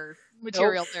caliber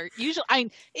material there.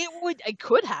 Usually, it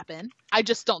could happen. I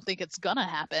just don't think it's gonna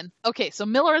happen. Okay, so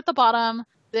Miller at the bottom,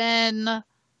 then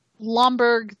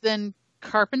Lomberg, then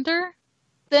Carpenter,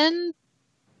 then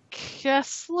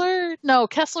Kessler. No,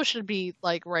 Kessler should be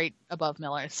like right above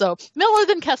Miller. So Miller,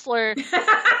 then Kessler.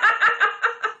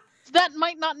 That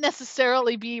might not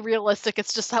necessarily be realistic.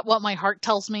 It's just what my heart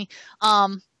tells me.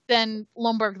 Then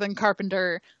Lomberg, then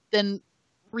Carpenter, then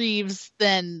Reeves,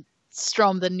 then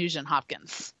Strome, then Nugent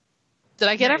Hopkins. Did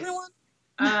I get everyone?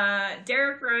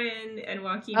 Derek Ryan and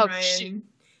Joaquin Ryan. Shoot.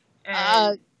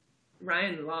 And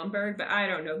Ryan Lomberg, but I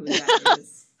don't know who that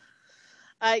is.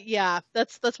 Yeah,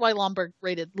 that's why Lomberg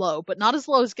rated low, but not as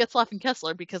low as Getzlaff and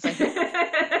Kessler because I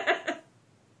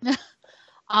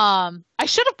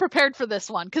should have prepared for this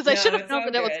one because I should have known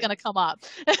that it was going to come up.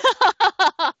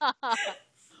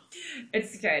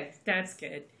 It's good. That's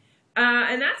good.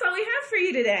 And that's all we have for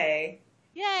you today.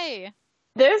 Yay.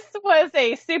 This was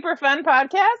a super fun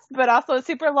podcast, but also a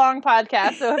super long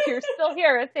podcast. So if you're still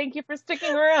here, thank you for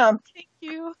sticking around. Thank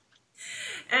you.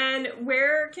 And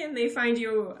where can they find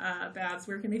you, Babs?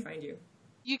 Where can they find you?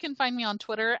 You can find me on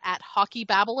Twitter at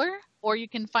HockeyBabbler, or you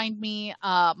can find me,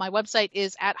 my website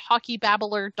is at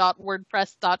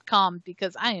hockeybabbler.wordpress.com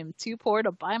because I am too poor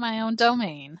to buy my own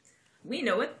domain. We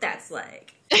know what that's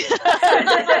like.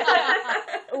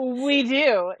 We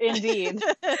do, indeed.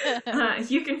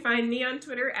 You can find me on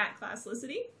Twitter at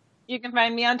Classlicity. You can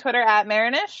find me on Twitter at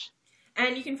Marinish.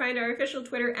 And you can find our official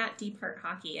Twitter at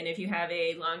DeepHeartHockey. And if you have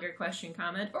a longer question,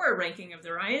 comment, or a ranking of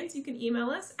the Ryans, you can email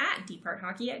us at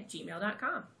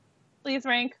deephearthockey@gmail.com. Please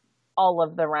rank all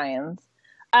of the Ryans.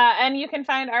 And you can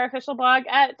find our official blog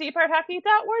at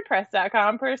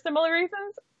deephearthockey.wordpress.com for similar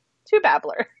reasons to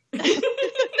Babbler.